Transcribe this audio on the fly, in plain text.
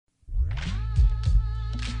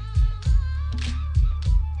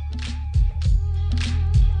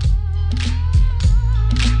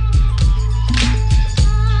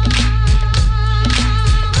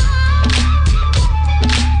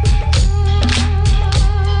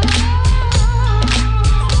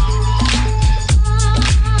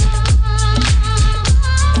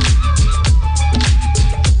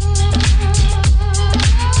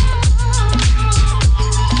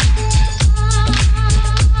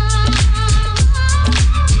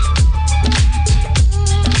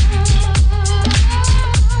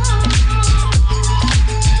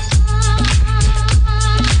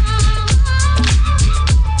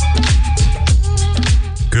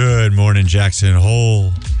Jackson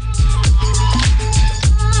Hole.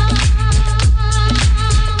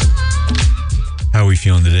 How are we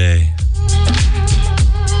feeling today?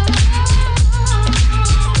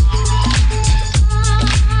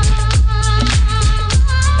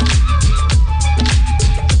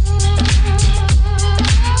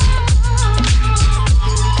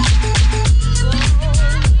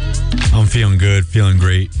 I'm feeling good, feeling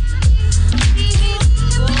great.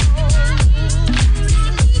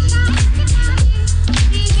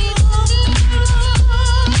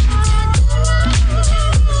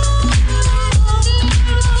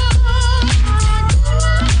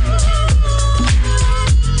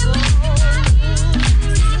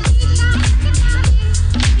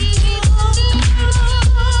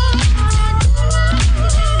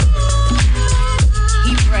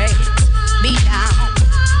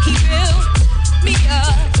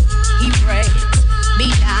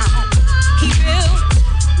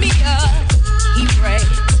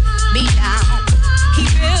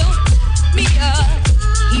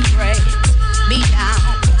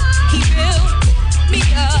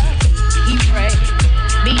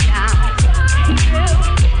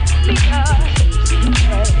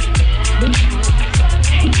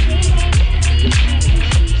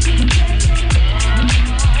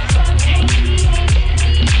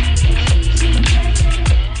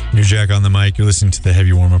 Jack on the mic. You're listening to the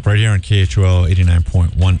Heavy Warmup right here on KHOL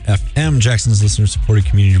 89.1 FM, Jackson's listener-supported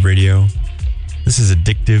community radio. This is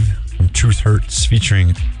Addictive from Truth Hurts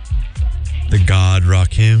featuring the God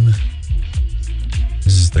Rakim.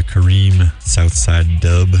 This is the Kareem Southside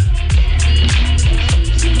dub.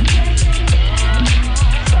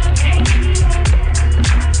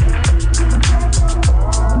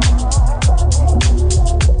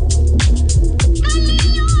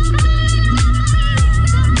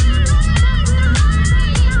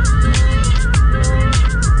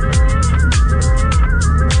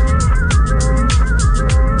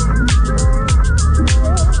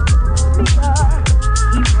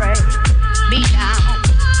 Me down,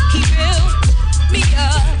 he built me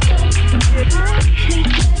up.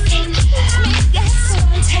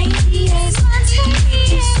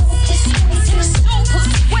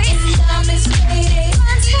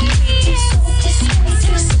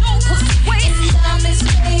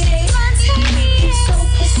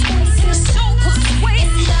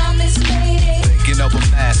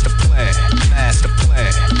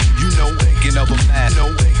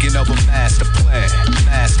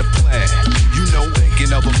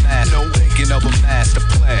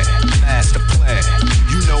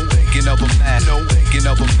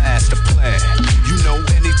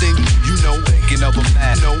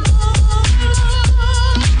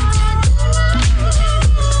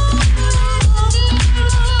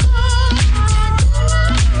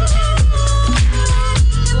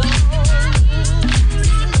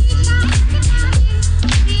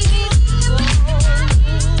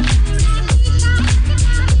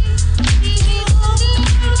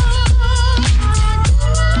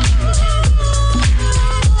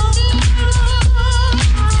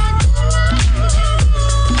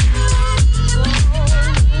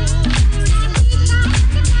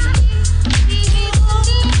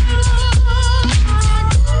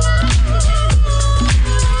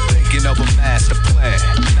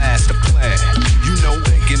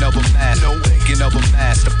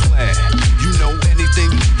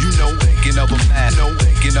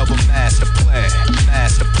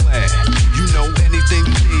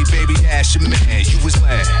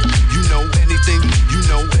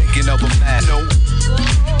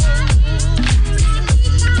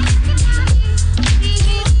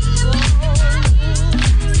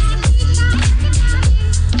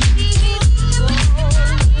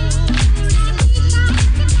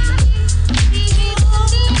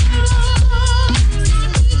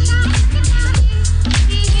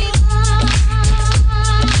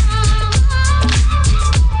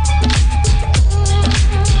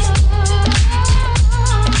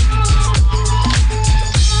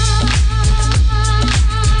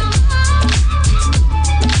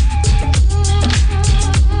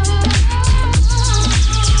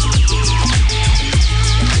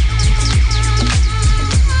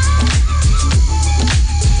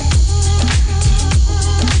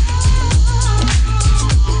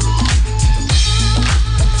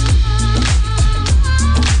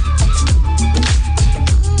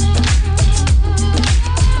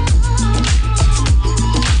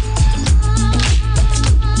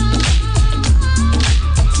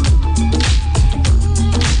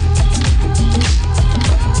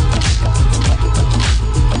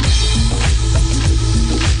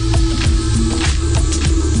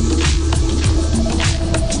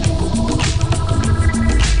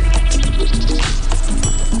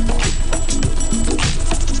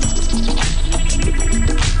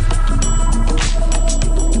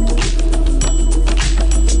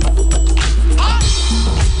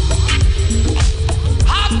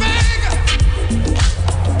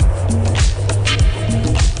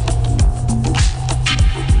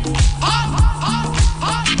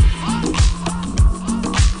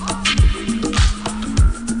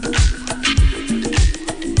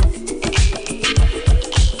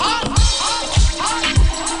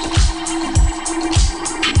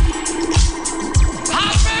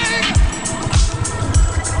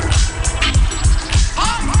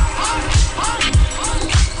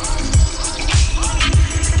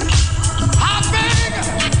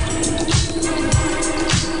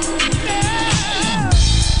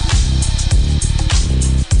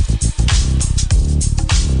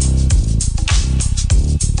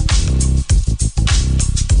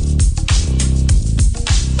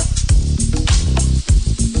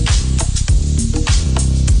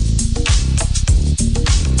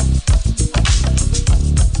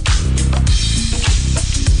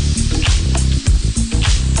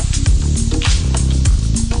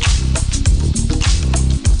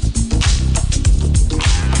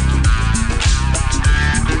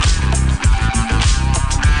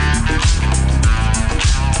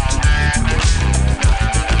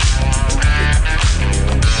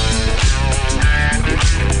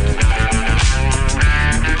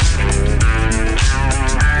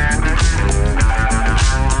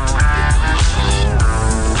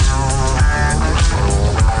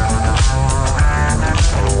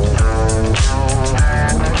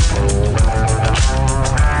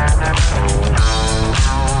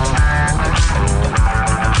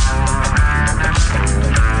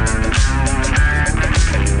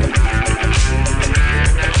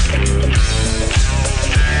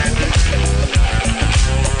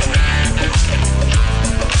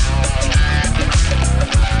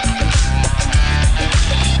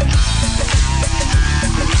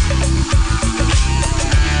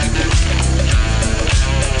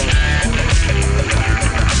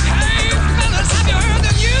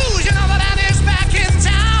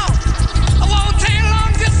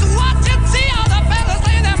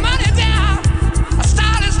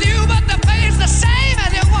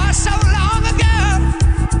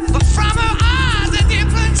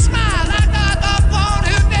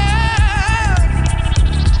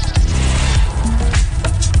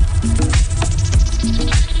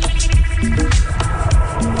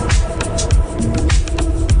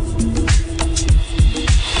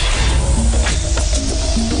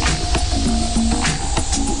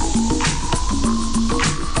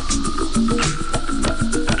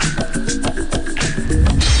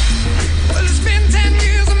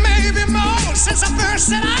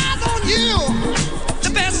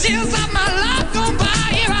 years of my life gone by,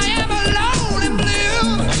 here I am alone and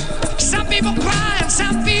blue. Some people cry and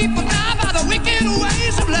some people die by the wicked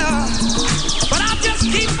ways of love. But I'll just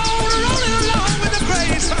keep on rolling along with the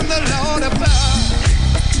grace from the Lord above.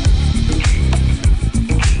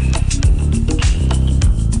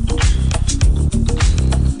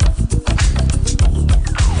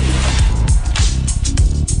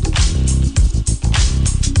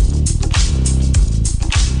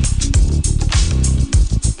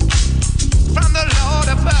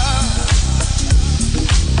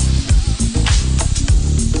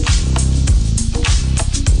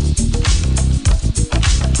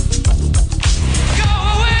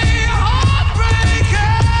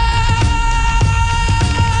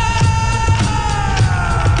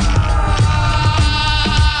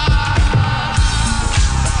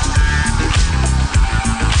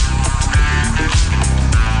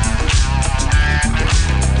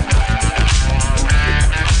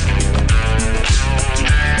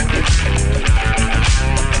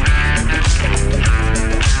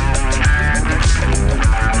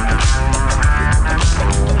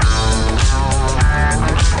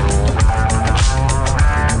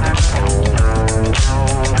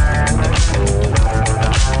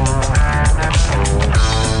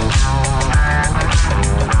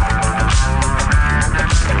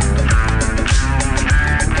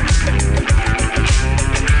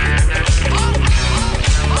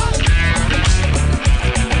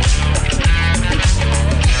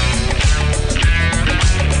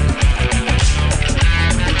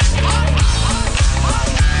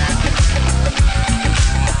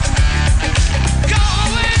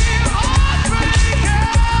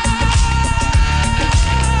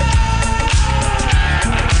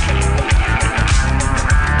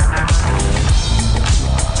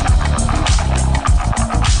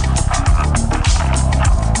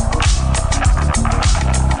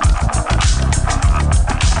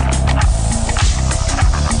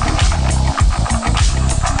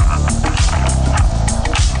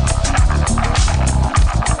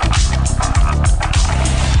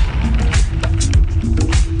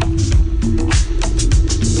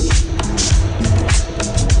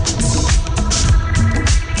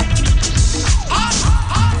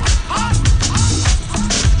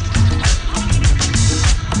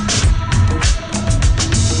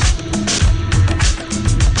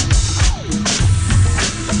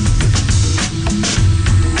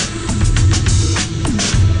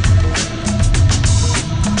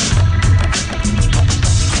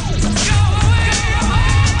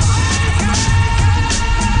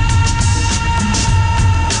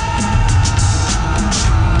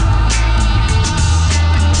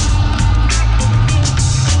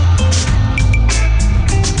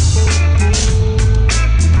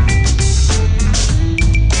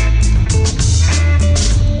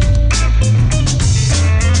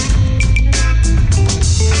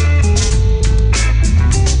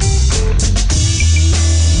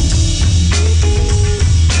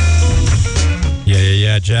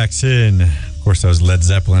 Jackson. Of course, that was Led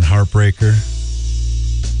Zeppelin, Heartbreaker.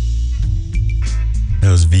 That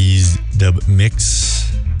was V's dub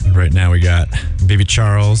mix. Right now we got Baby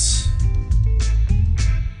Charles,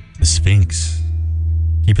 The Sphinx.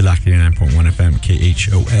 Keep it locked, 89.1 FM,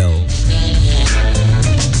 KHOL.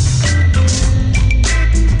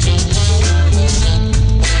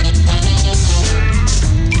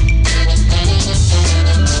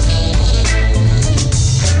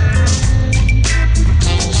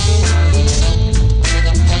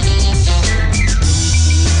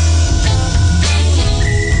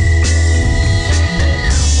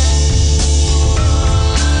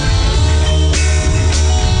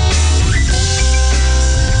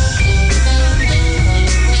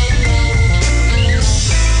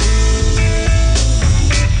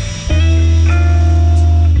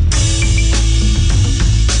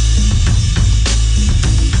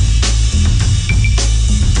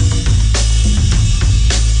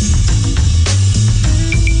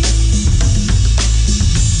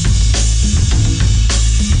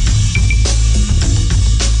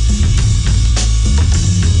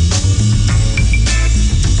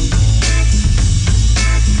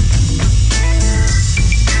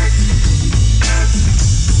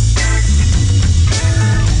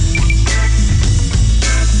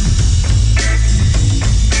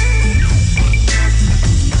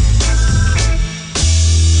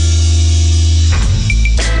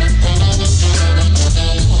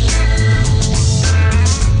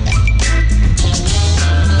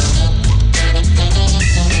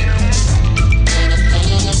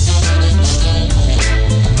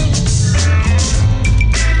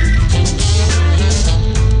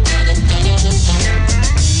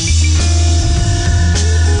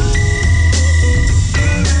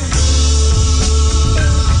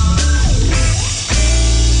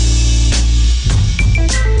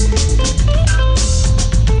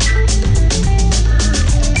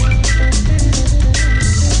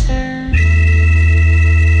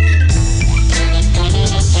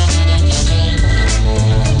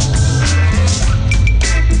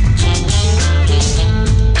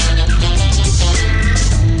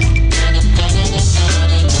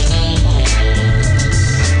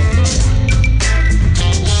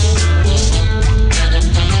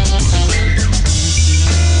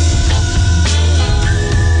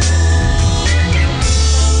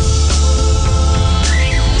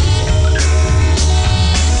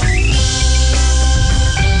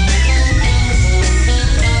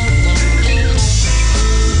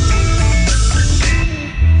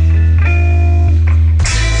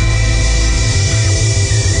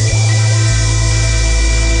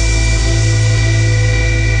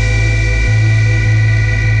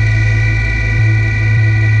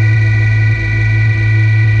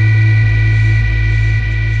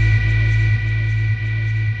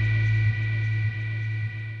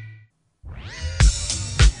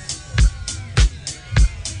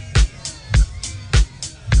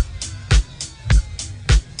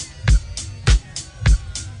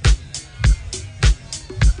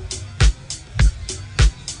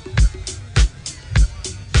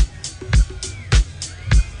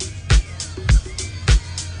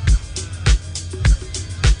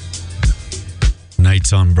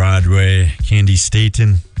 Miss on Broadway, Candy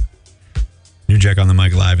Staten. New Jack on the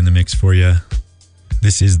mic live in the mix for you.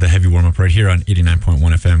 This is the Heavy Warmup right here on 89.1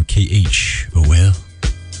 FM KHOL.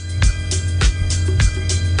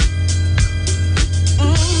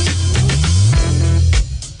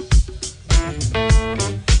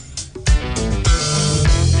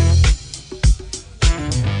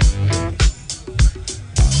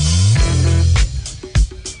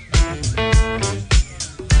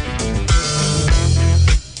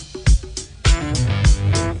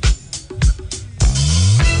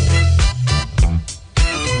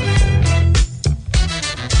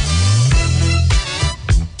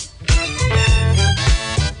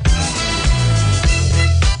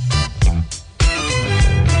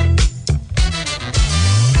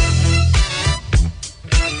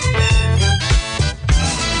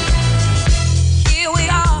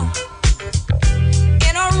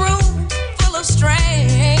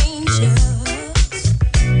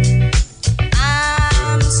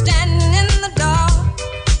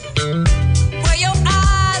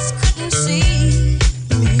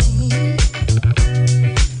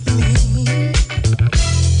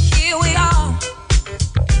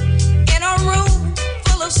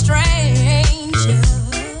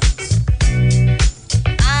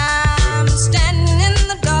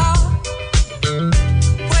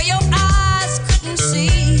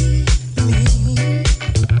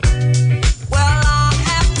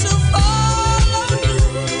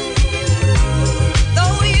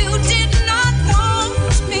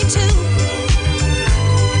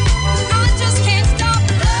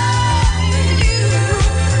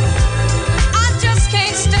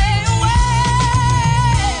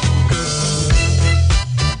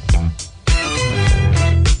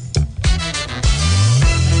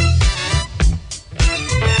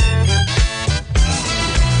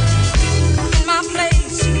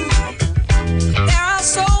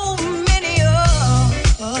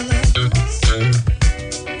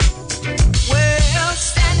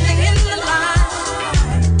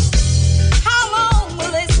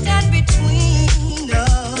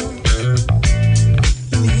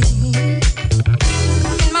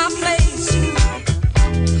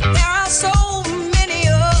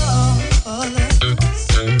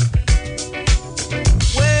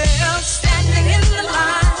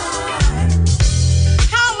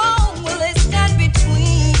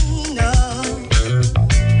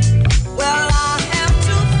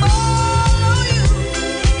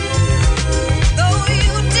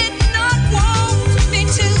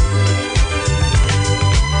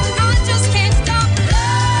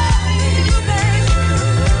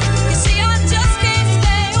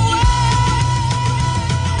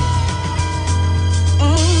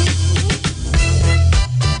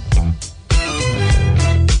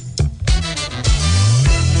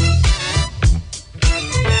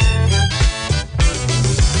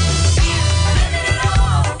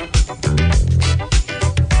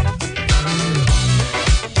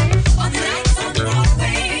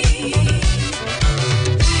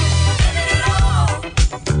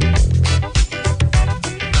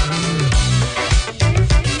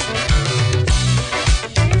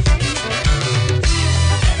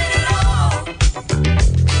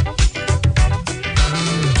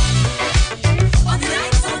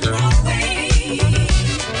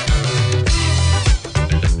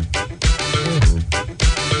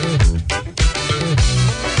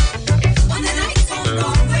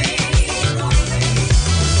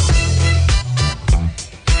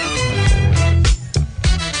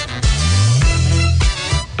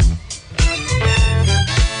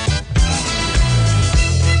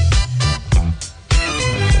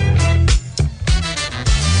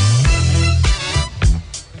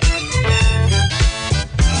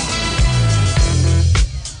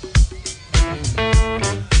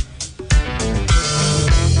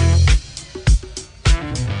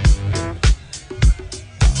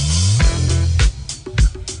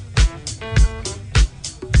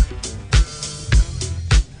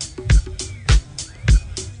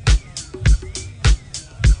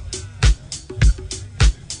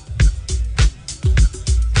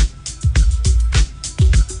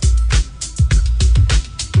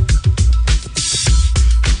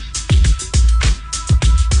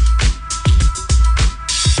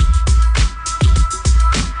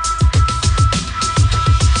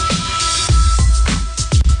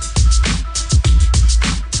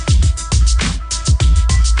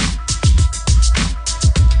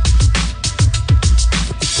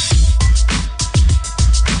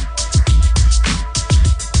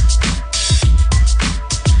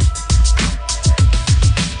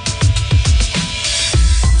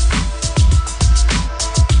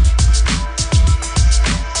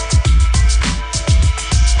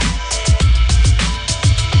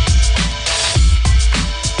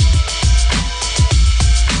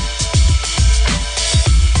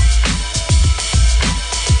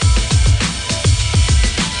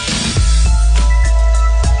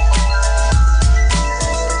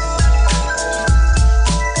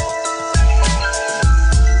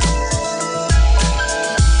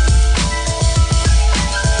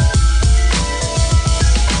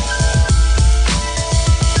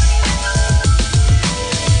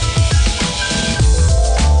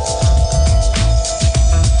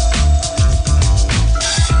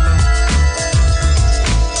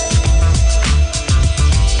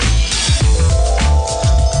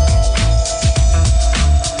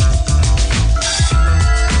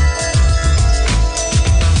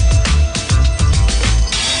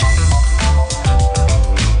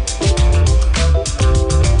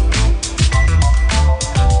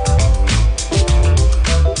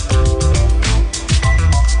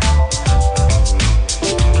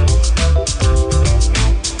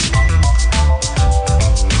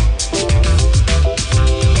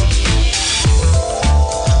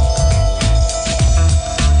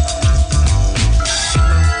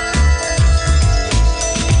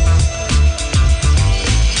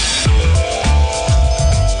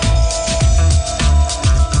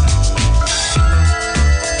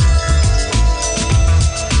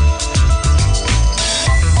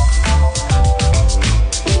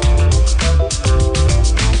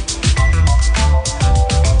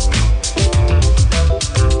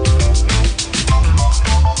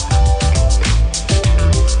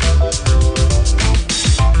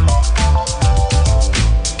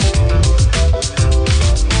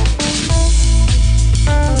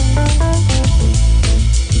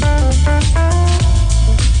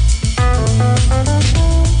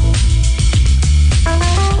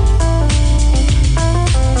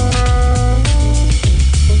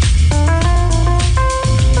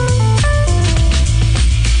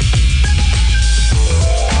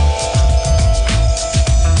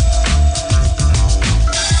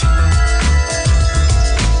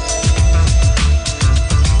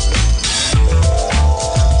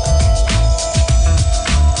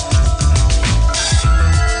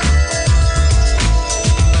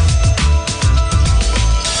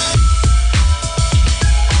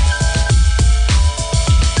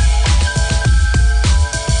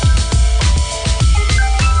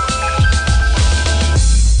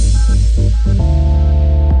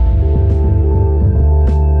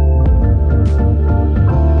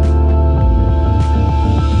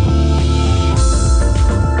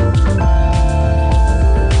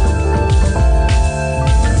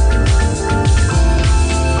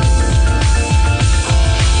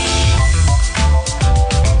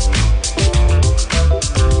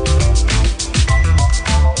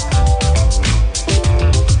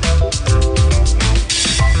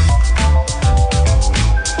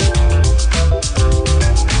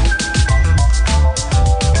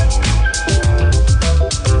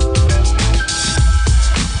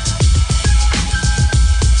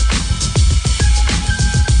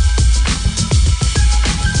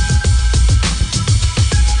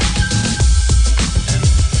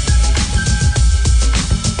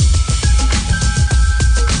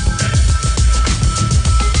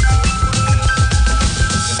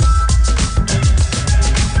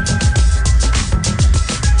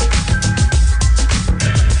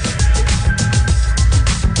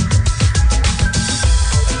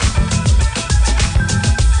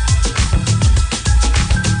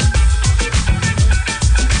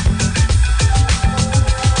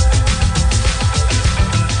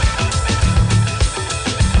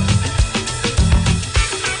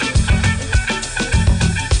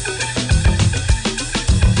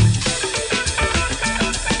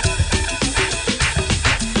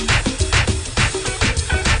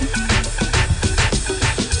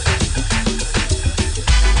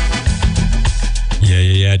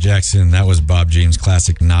 Yeah, Jackson, that was Bob James'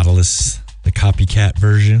 classic Nautilus, the copycat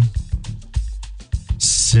version.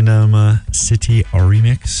 Cinema City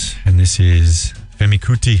remix. And this is Femi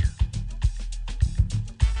Kuti,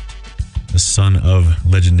 the son of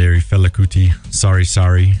legendary Fela Kuti. Sorry,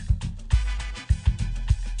 sorry.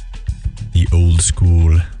 The old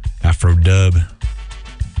school Afro dub.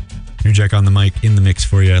 New Jack on the mic, in the mix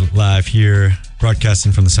for you, live here,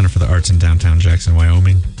 broadcasting from the Center for the Arts in downtown Jackson,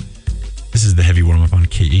 Wyoming. This is the Heavy Warmup on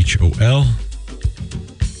KHOL.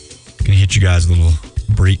 Gonna hit you guys a little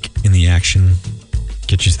break in the action,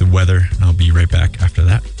 get you to the weather, and I'll be right back after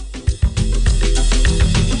that.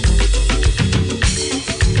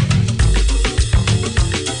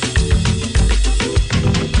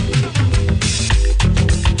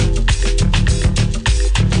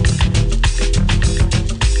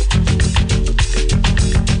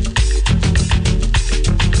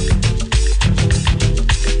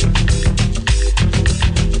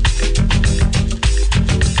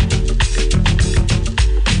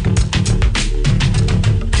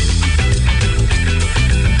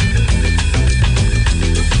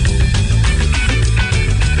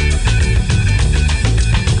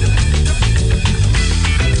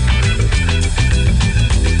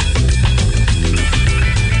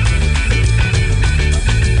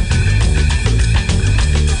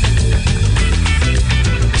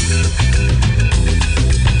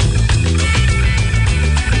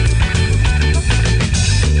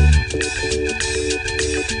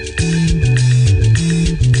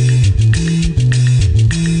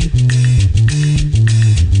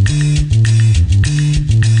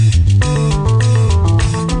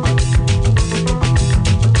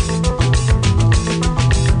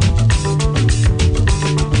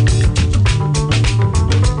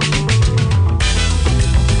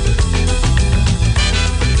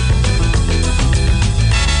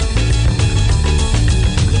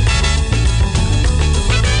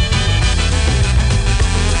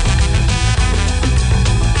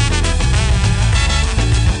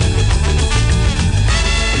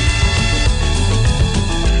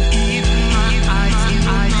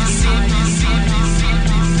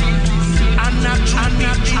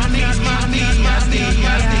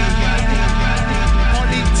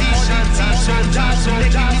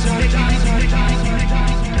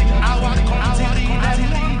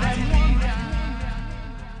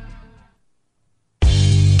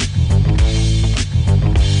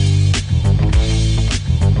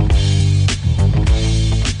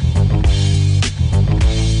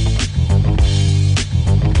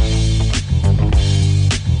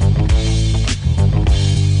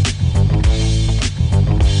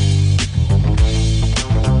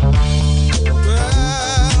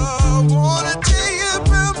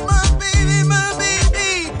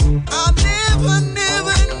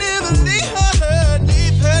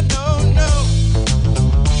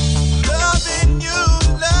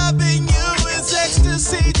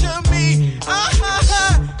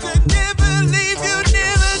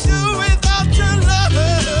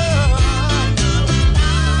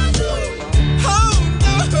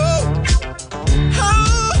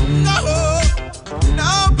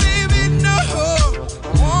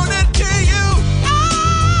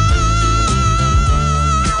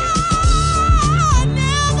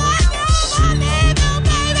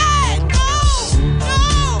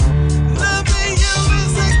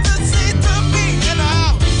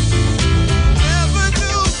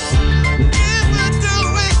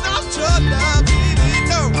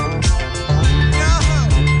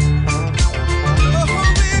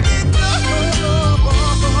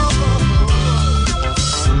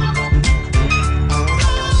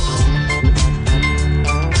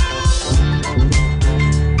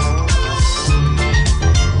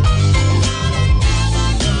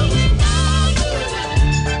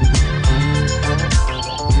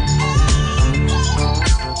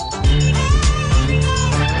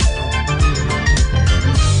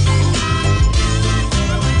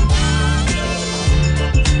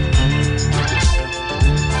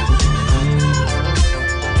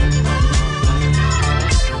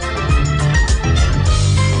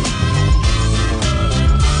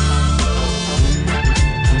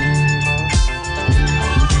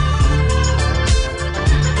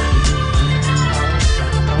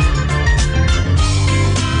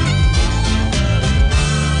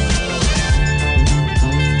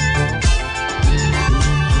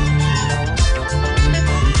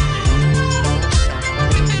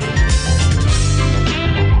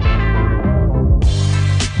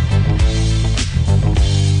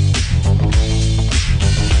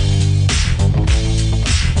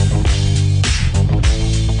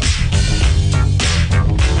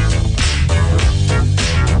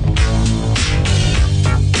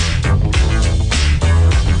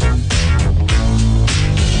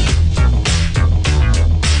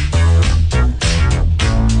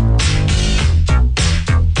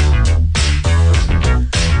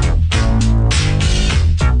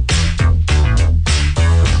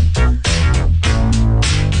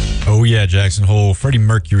 yeah, Jackson Hole, Freddie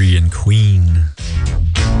Mercury, and Queen.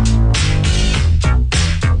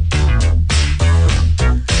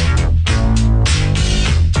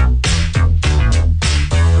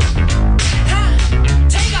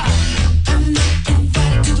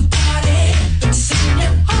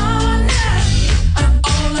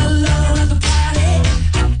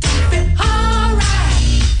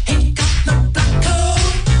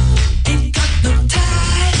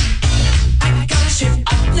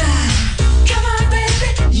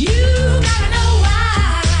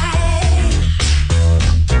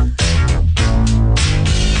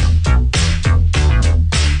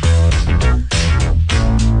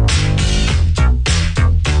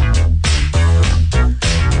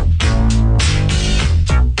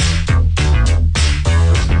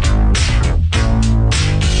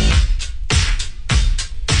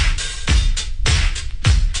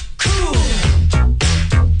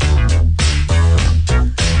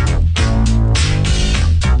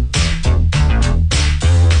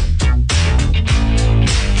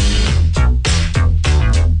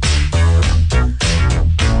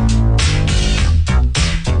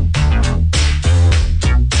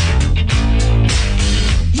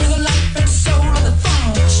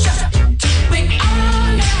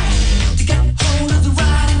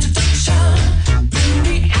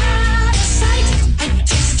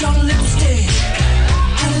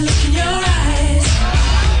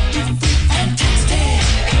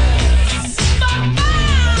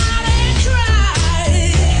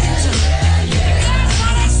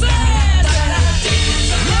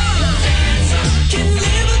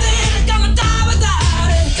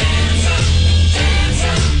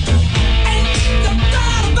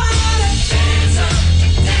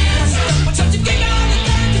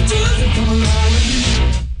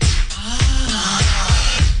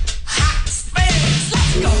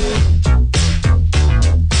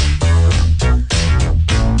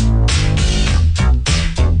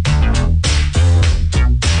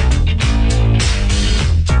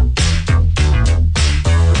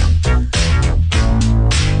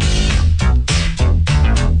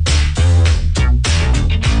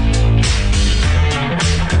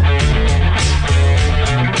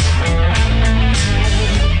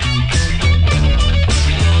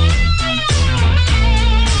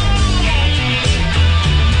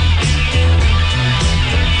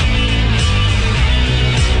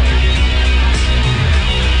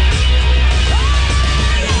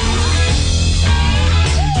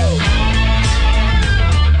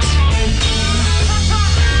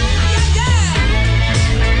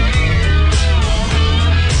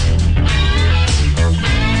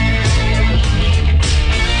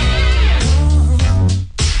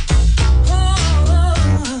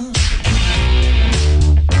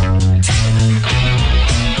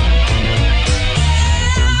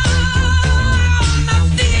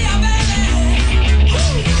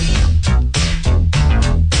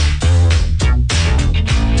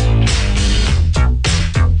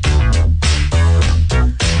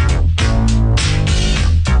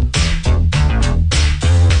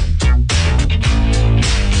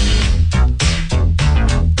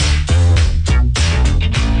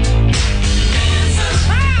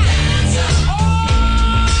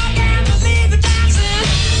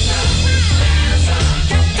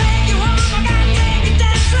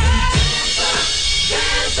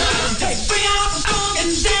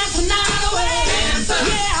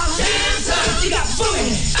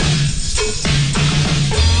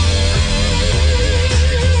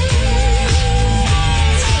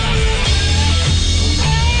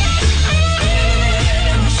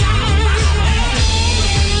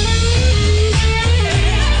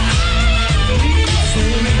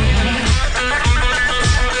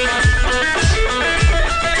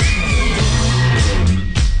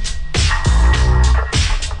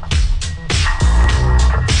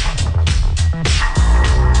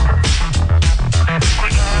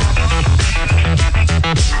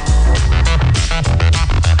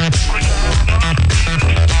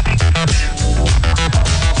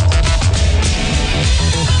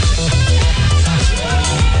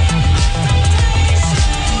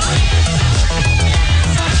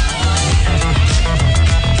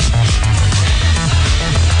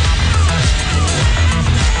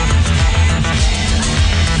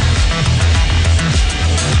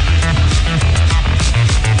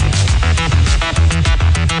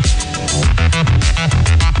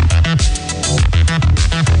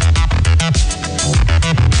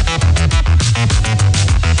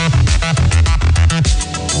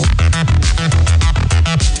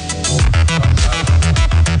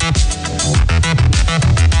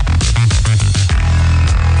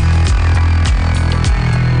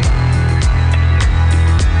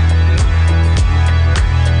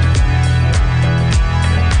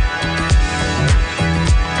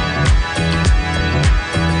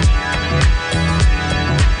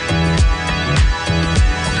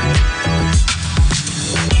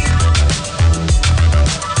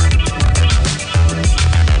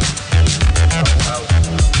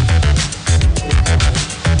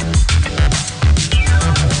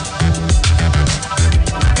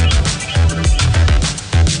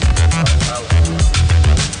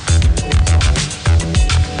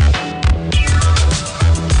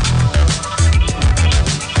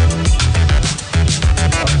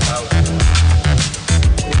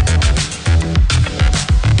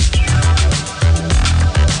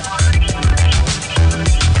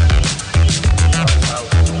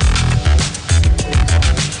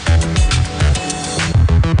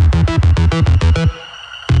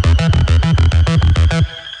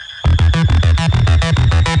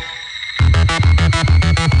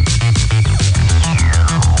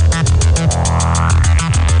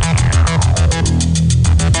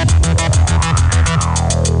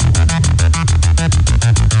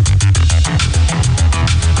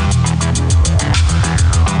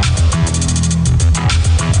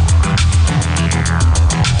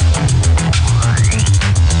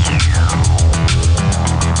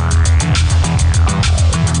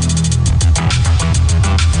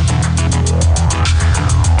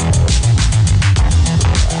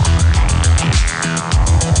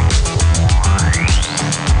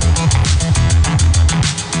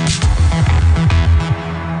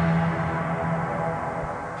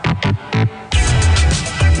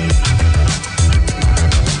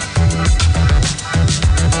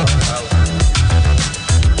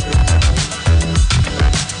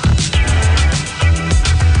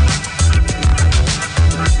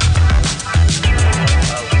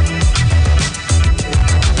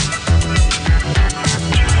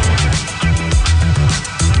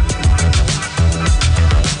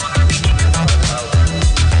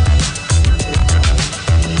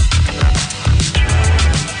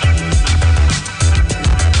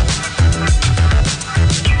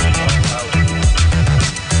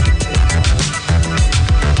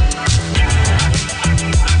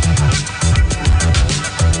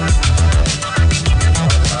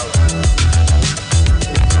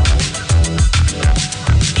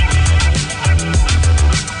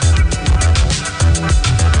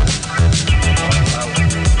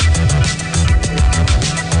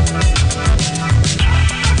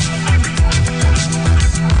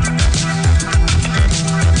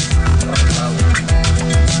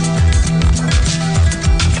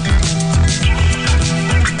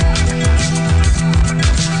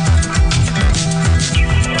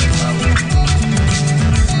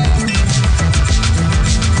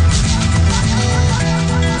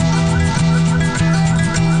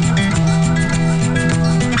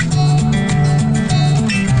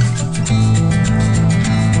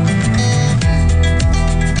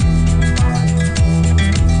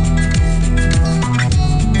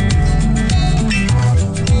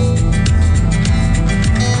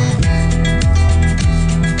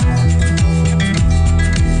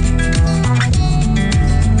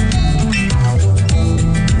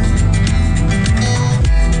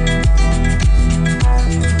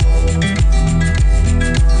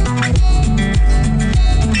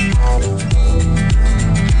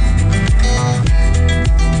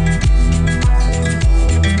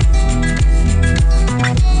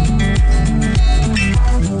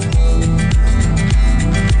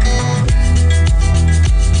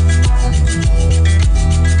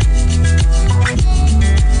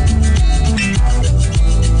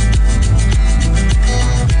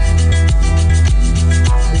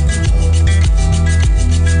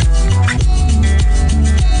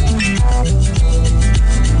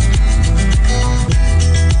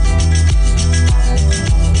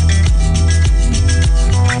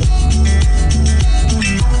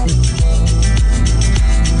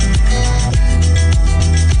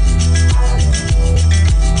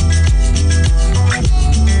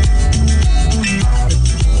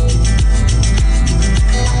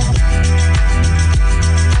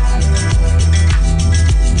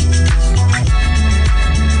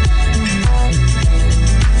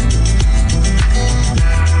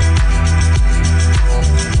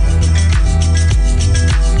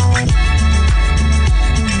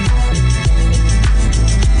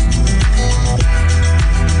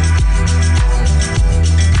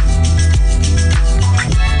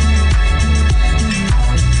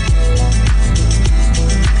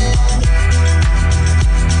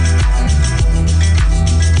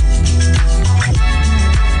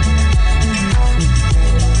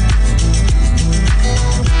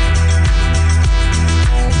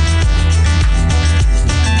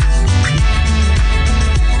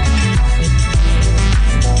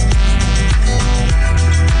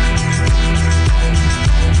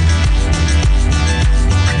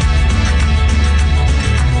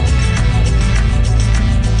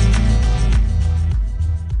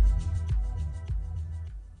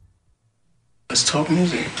 talk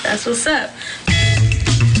music. That's what's up.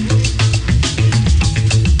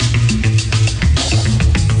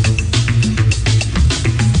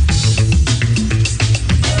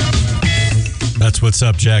 That's what's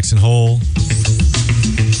up, Jackson Hole.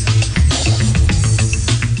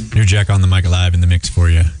 New Jack on the mic live in the mix for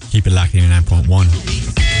you. Keep it locked,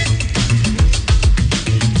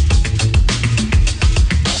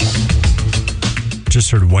 89.1.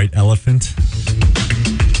 Just heard White Elephant.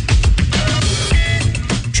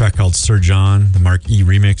 Track called Sir John, the Mark E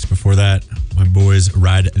remix. Before that, my boys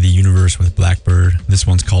Ride the Universe with Blackbird. This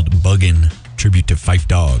one's called Buggin', tribute to Fife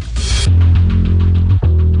Dog.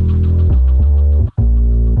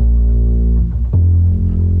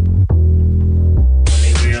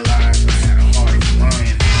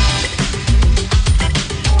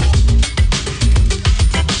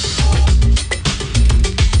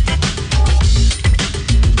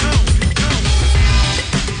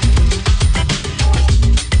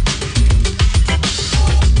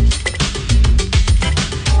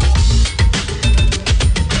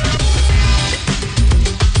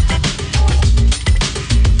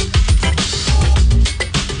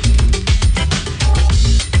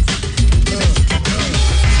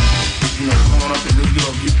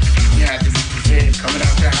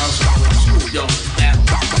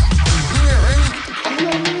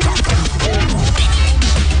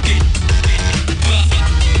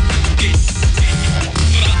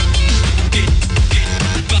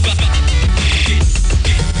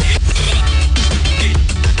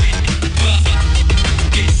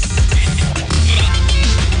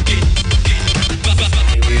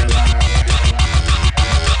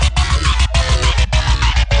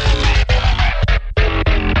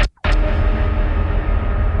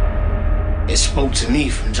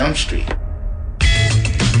 Jump Street.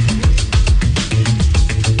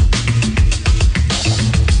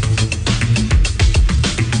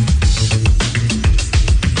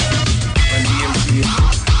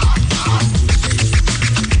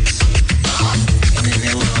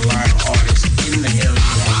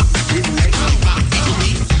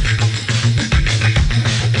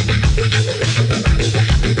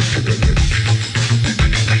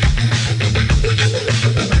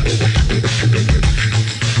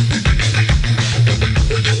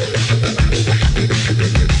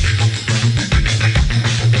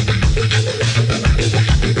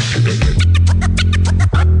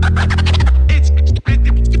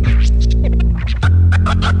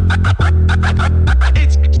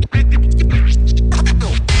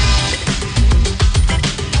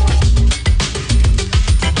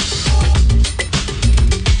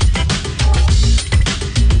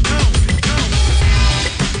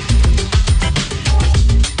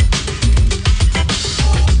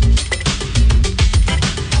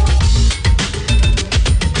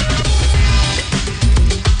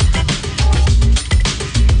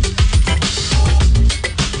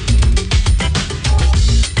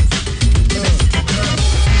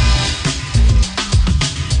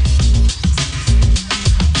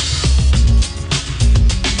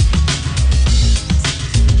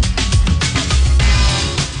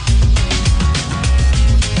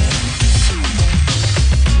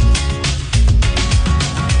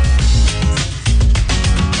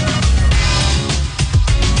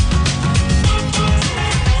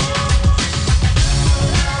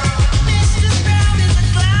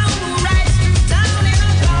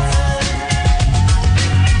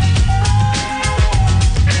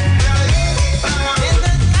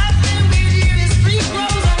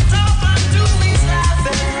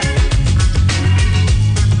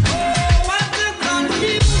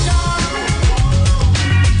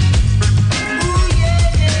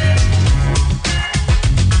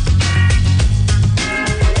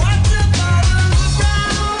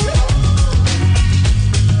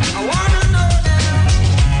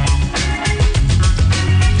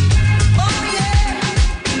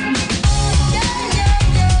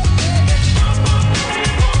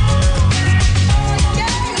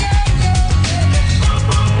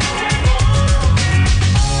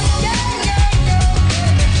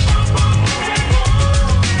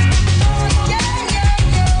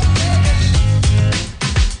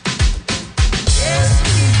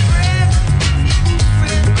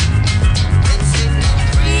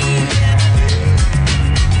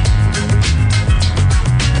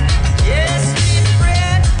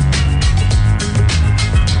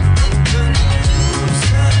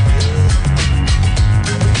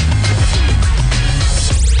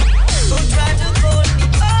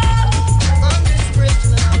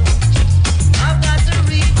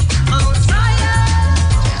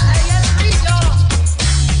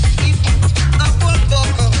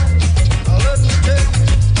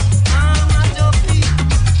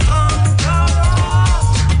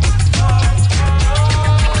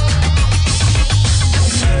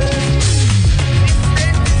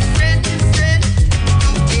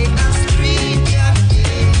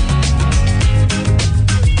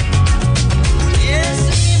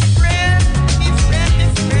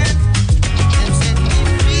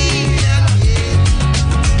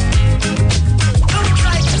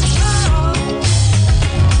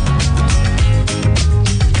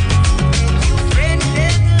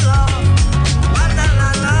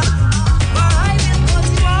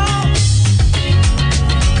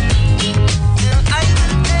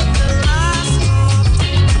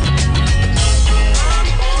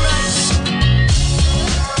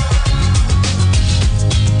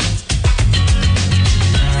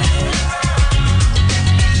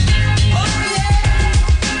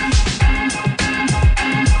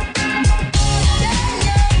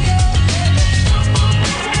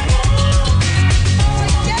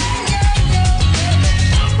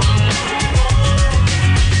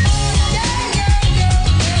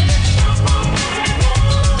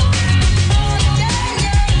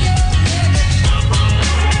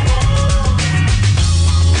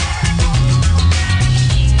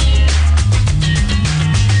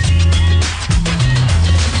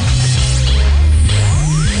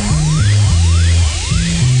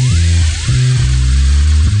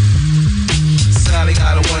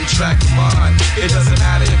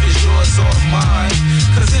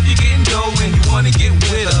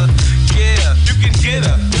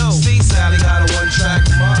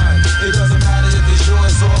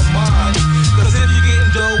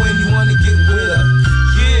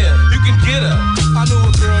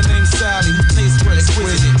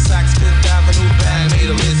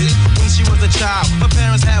 child, her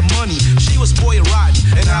parents had money, she was spoiled rotten,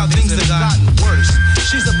 and now things have gotten worse.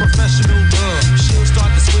 She's a professional she'll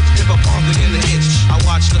start to switch if a punk in the itch. I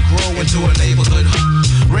watched her grow into a neighborhood.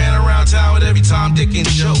 Ran around town with every Tom, Dick, and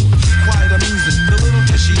Joe. Quite amusing, the little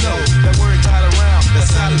did she know that word got around, that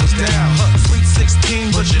Sally was down. Sweet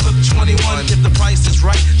 16, but she looked 21. If the price is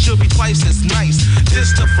right, she'll be twice as nice.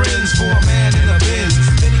 This the friends for a man in a Benz.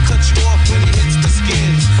 Then he cuts you off when he hits the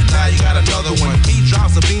skins. Now you got another one, he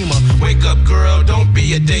drops a beamer. Wake up, girl, don't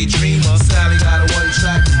be a daydreamer. Sally got a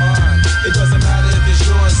one-track mind. It doesn't matter if it's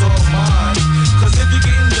yours or mine. Cause if you're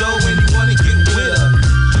getting dough and you wanna get with her,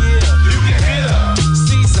 yeah, you can hit her.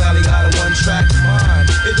 See, Sally got a one-track mind.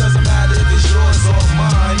 It doesn't matter if it's yours or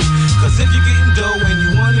mine. Cause if you're getting dough and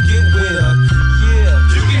you wanna get with her, yeah,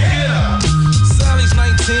 you can hit her. Sally's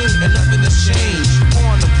 19 and nothing has changed.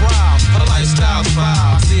 On the prowl, her lifestyle's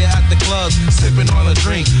foul. I see her at the club, sipping on a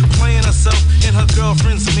drink, playing herself and her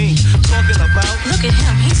girlfriend's me. Talking about, look at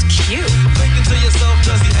him, he's cute. Thinking to yourself,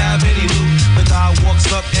 does he have any loot? The guy walks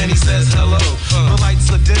up and he says hello. The lights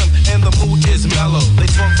are dim and the mood is mellow. They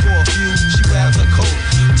talk for a few, she grabs her coat.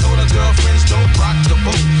 Told her girlfriends don't rock the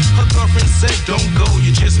boat. Her girlfriend said don't go,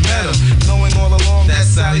 you just met him. Knowing all along that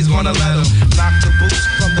Sally's gonna let him knock the boots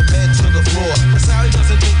from the bed to the floor. But Sally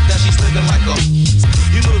doesn't think that she's living like a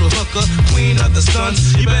you little hooker, queen of the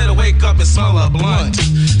stunts. You better wake up and smell a blunt.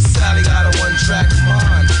 Sally got a one-track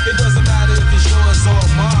mind. It doesn't matter if it's yours or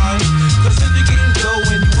mine. Cause if you're getting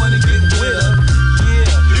dough and you wanna get with her,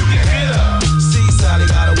 yeah, you can hit her. See, Sally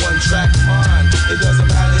got a one-track mind. It doesn't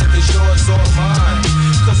matter if it's yours or mine.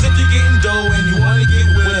 Cause if you're getting dough and you wanna get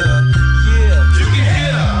with her, yeah, you can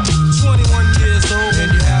hit her. 21 years old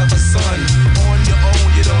and you have a son. On your own,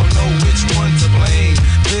 you don't know which one to blame.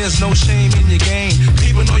 There's no shame in your game.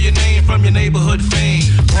 People know your name from your neighborhood fame.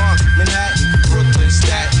 Bronx, Manhattan, Brooklyn,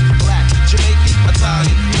 Staten, Black, Jamaican,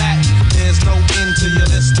 Italian, Latin. There's no end to your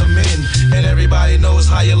list of men. And everybody knows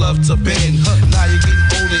how you love to bend. Now you're getting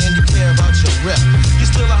older and you care about your rep. You're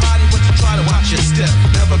still a hottie, but you try to watch your step.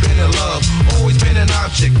 Never been in love, always been an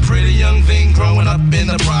object. Pretty young thing growing up in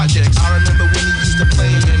the projects. I remember when he used to play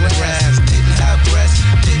in the grass. Didn't have breasts,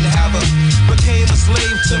 didn't have a, became a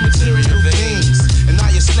slave to material things. And now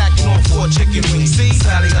you're snacking on 4 chicken wings. See,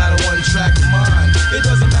 Sally got a one-track mind. It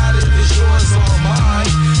doesn't matter if it's yours or mine.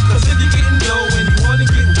 Cause if you're getting dough and you wanna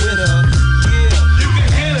get with her, yeah, you can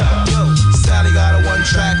hit her. Yo, Sally got a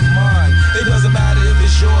one-track mind. It doesn't matter if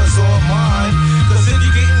it's yours or mine. Cause if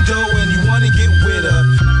you're getting dough and you wanna get with her,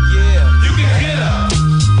 yeah, you can hit her.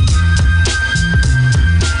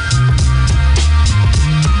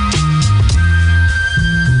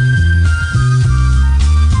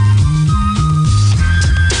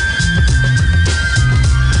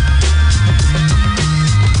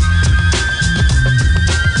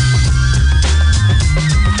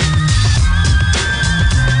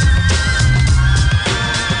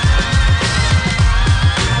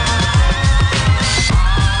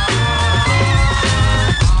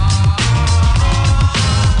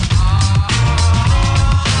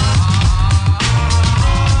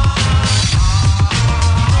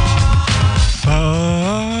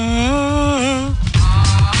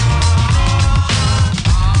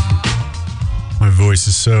 Voice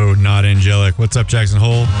is so not angelic. What's up, Jackson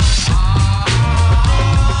Hole?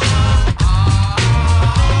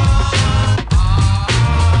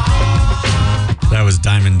 That was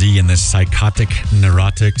Diamond D and the Psychotic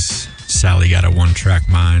Neurotics. Sally got a one-track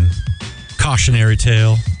mind. Cautionary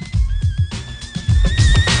tale.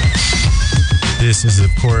 This is,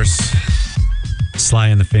 of course, Sly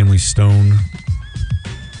and the Family Stone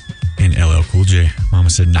and LL Cool J. Mama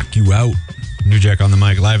said, knock you out. New Jack on the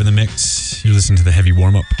mic, live in the mix. You're listening to the Heavy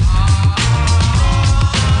Warmup.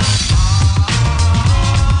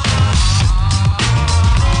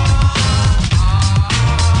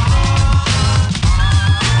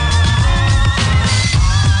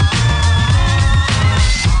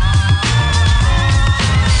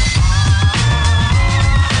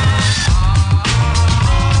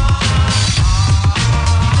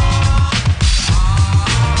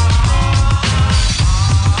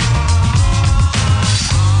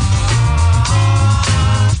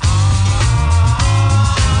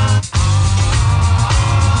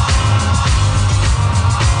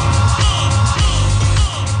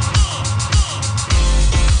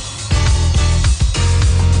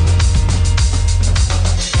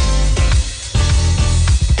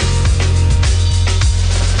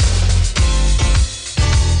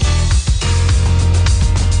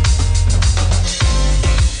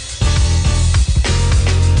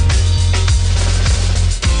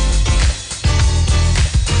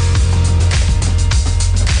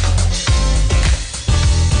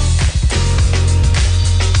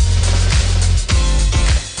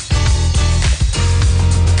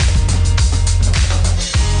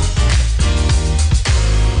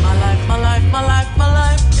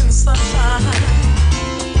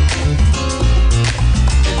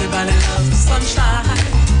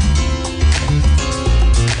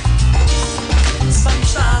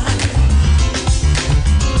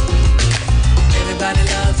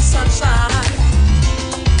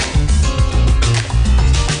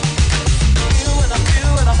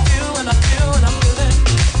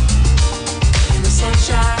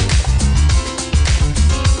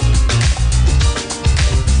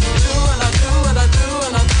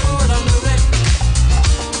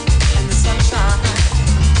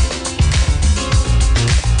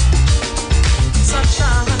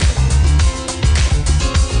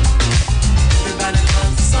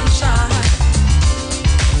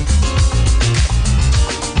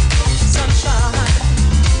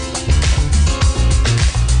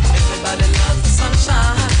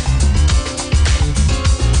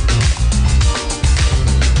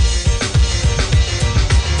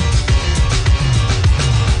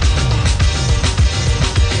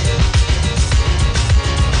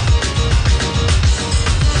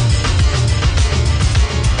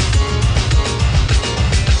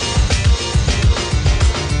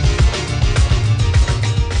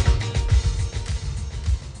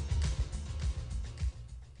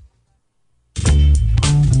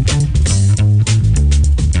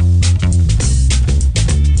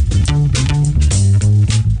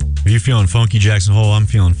 Feeling funky, Jackson Hole? I'm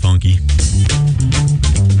feeling funky.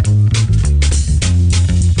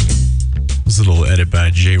 This little edit by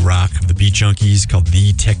J Rock of the Beat Junkies called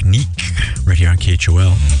The Technique, right here on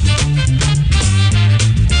KHOL.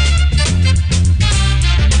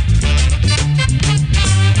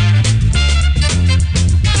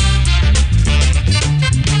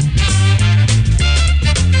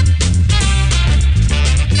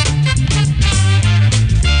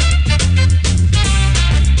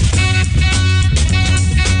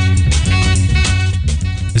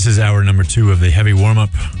 This is hour number 2 of the Heavy Warmup.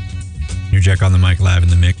 New Jack on the mic, live in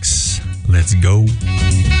the mix. Let's go.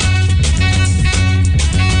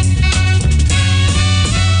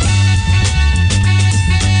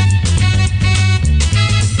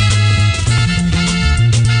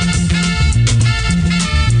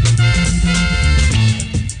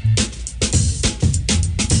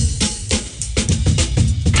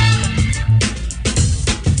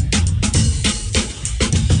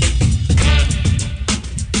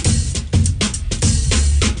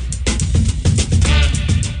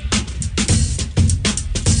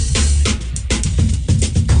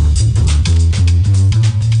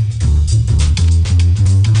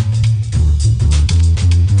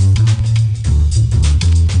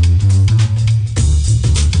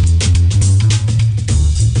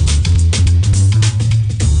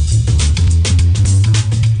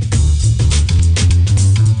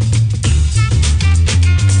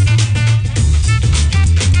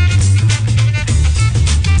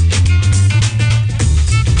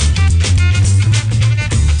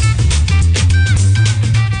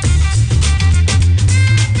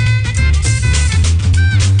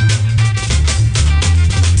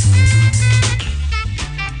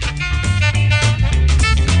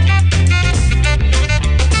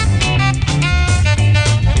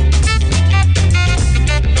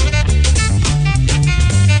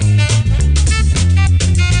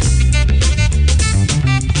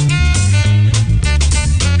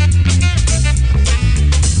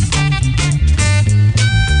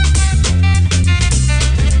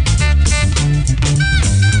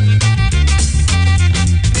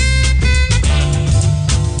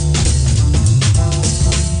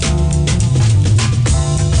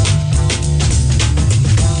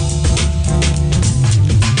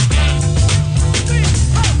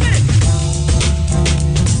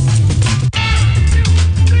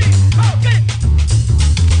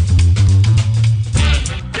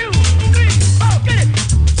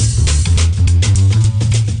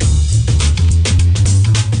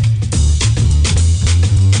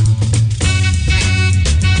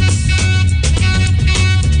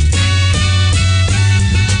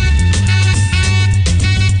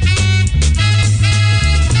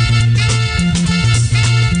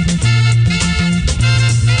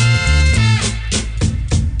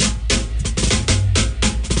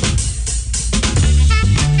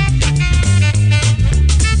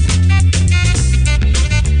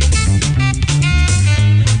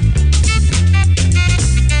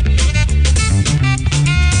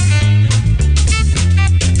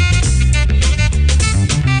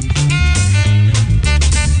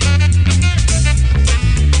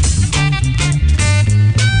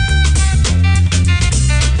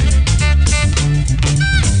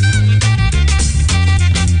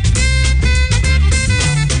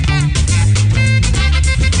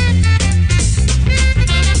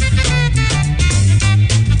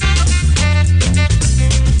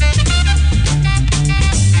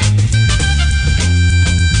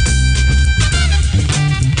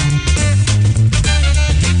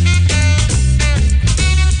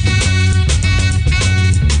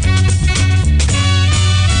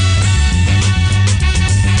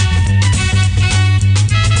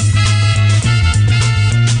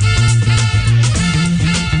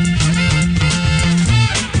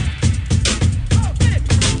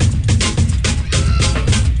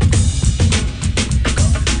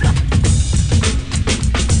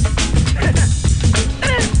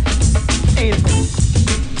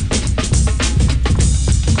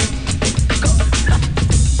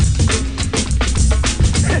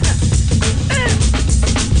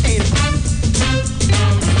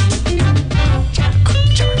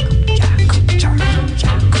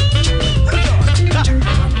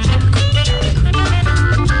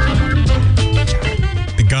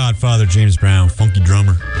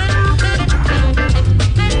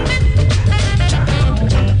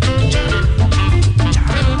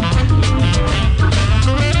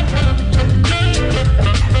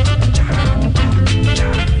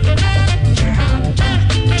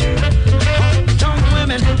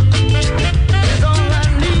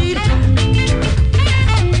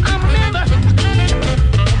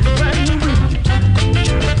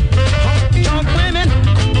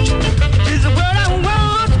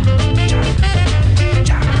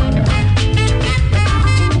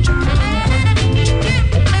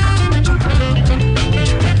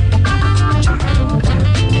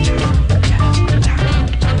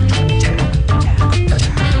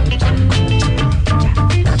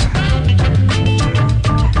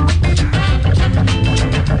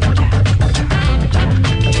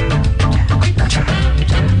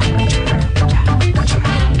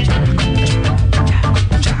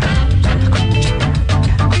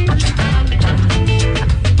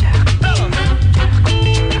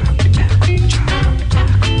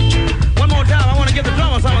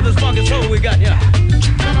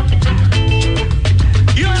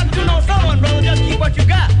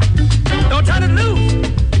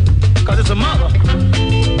 mother.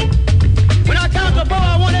 When I count to four,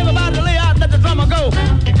 I want everybody to lay out and let the drummer go.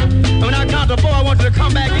 And when I count to four, I want you to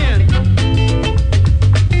come back in.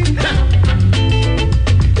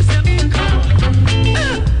 It's in the color.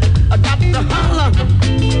 I got the holler.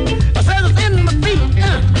 I said it's in my feet.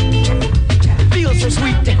 Feels so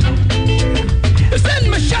sweet. It's in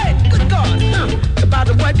my shape. Good God. About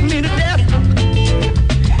to work me to death.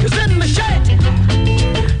 It's in my shape.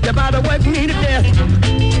 You're about to work me to death.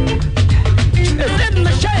 It's in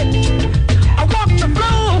my shape. I walk the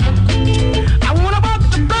floor. I wanna walk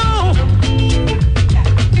the floor.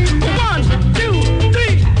 1, 2,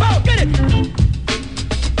 3, 4, get it.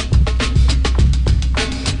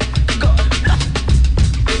 Go.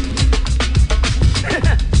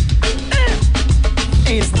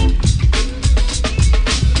 Easy.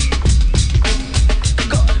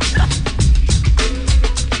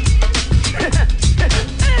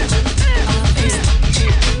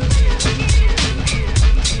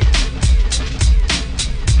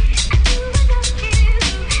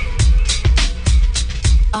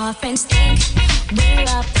 Our friends think we're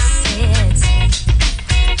opposites.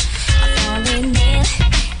 I'm falling in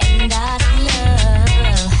and out of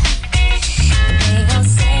love. They all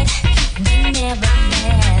said we never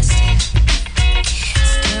last.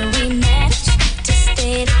 Still we managed to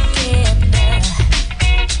stay together.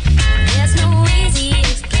 There's no easy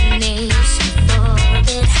explanation for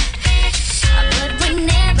it. But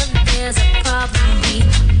whenever there's a problem, we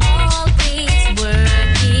always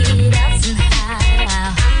work it out somehow.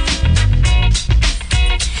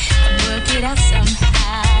 Work it out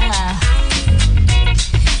somehow.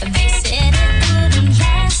 They said it wouldn't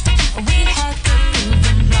last. We had to prove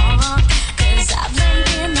them wrong. 'Cause I've learned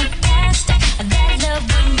in the past that love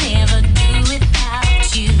would never do without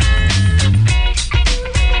you.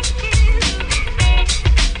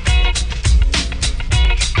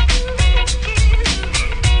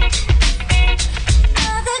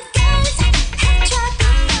 Other guys have tried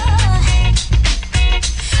before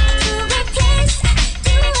to replace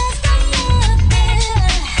you as my lover.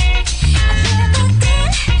 I never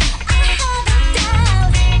did. I have a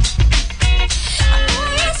doubt.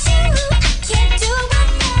 Boy, it's you I can't do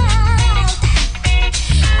without.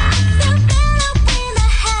 I feel better when I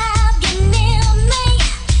have you near me.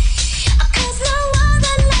 'Cause no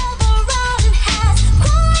other love around has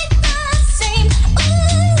quite the same.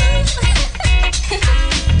 Ooh.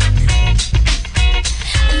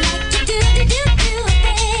 Like to do,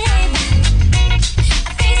 babe.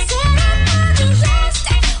 They said it wouldn't last.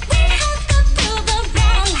 We had to prove them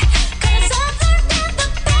wrong. 'Cause I've learned in the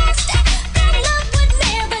past that love would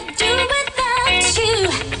never do without you.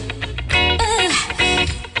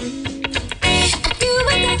 Do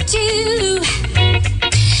without you.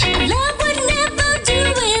 Love would never do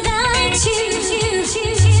without you.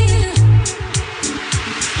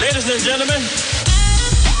 Ladies and gentlemen.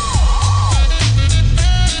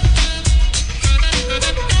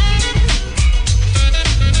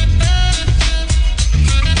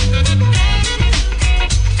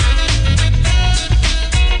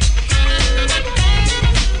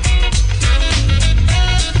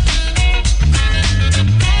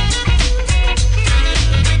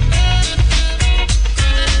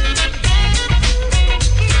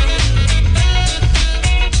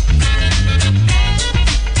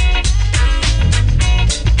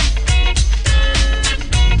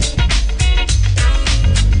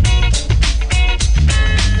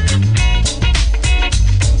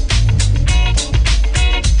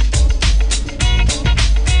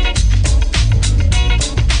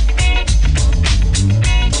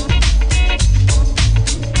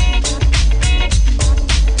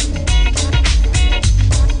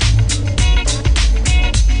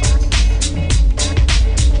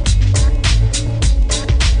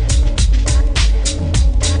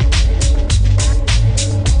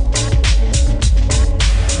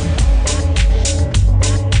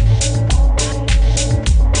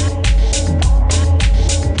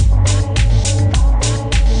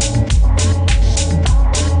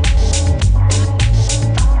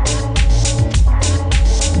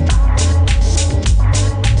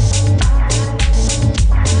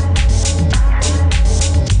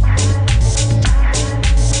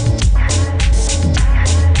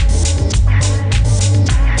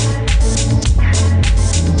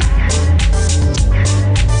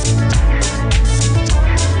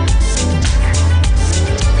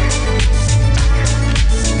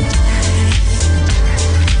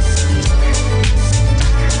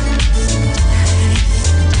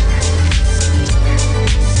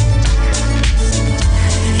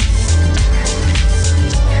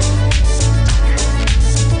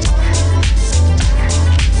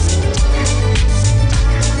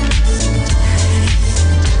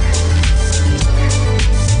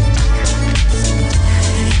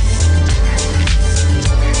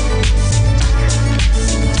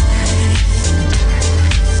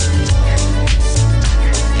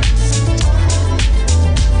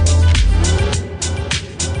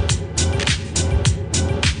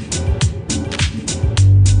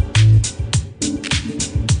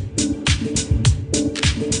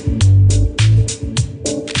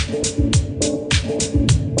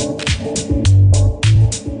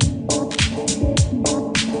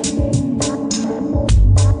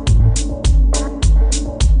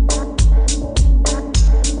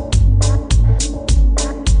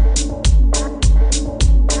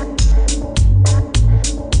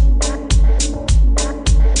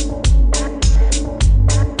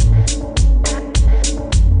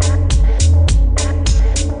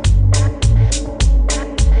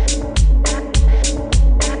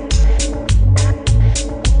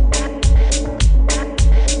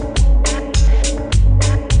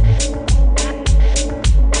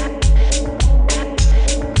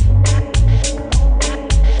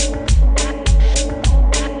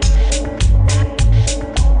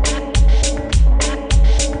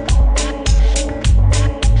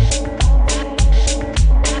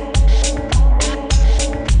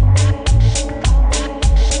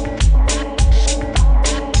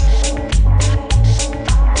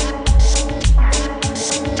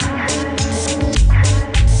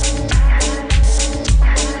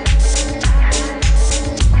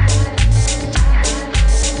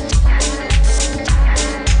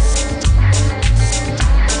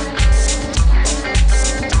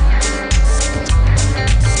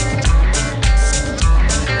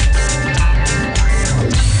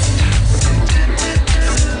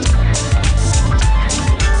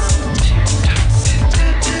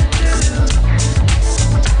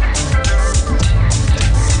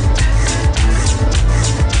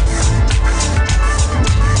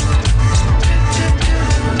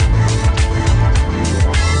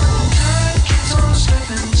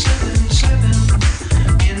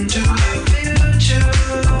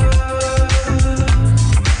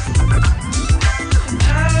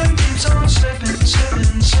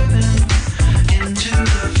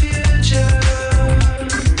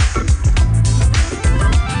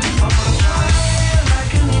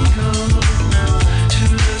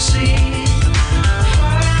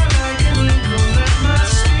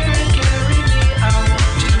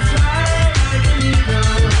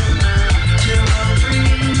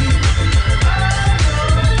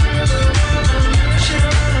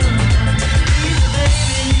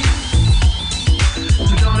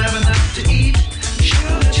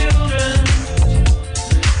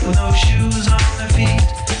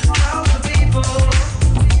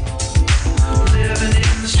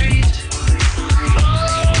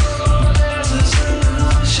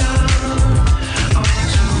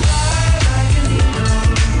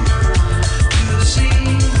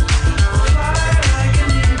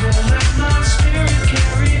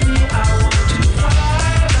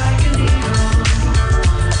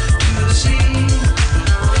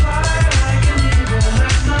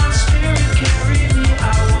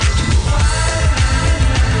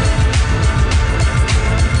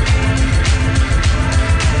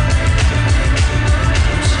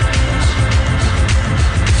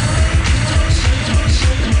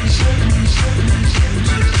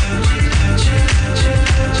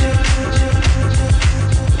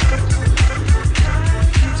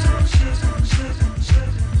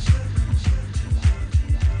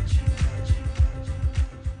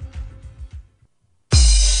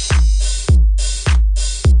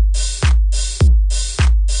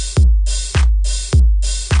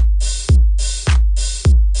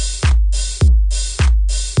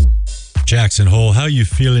 Jackson Hole, how you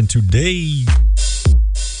feeling today?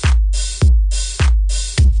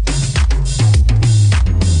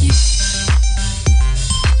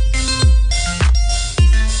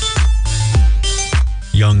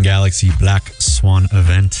 Young Galaxy Black Swan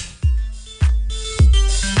event.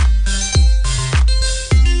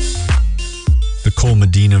 The Cole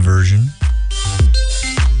Medina version.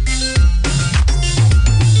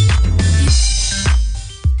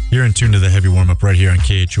 You're in tune to the Heavy Warmup right here on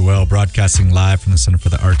KHOL, broadcasting live from the Center for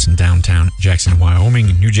the Arts in downtown Jackson, Wyoming.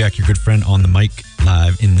 New Jack, your good friend, on the mic,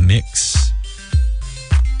 live in the mix.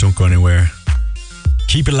 Don't go anywhere.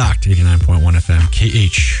 Keep it locked, 89.1 FM,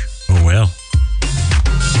 KHOL.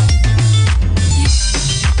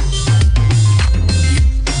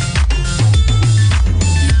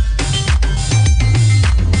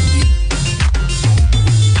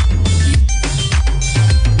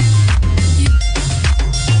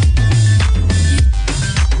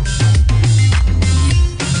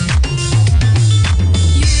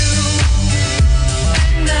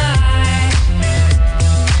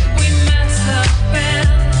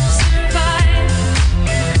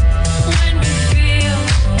 When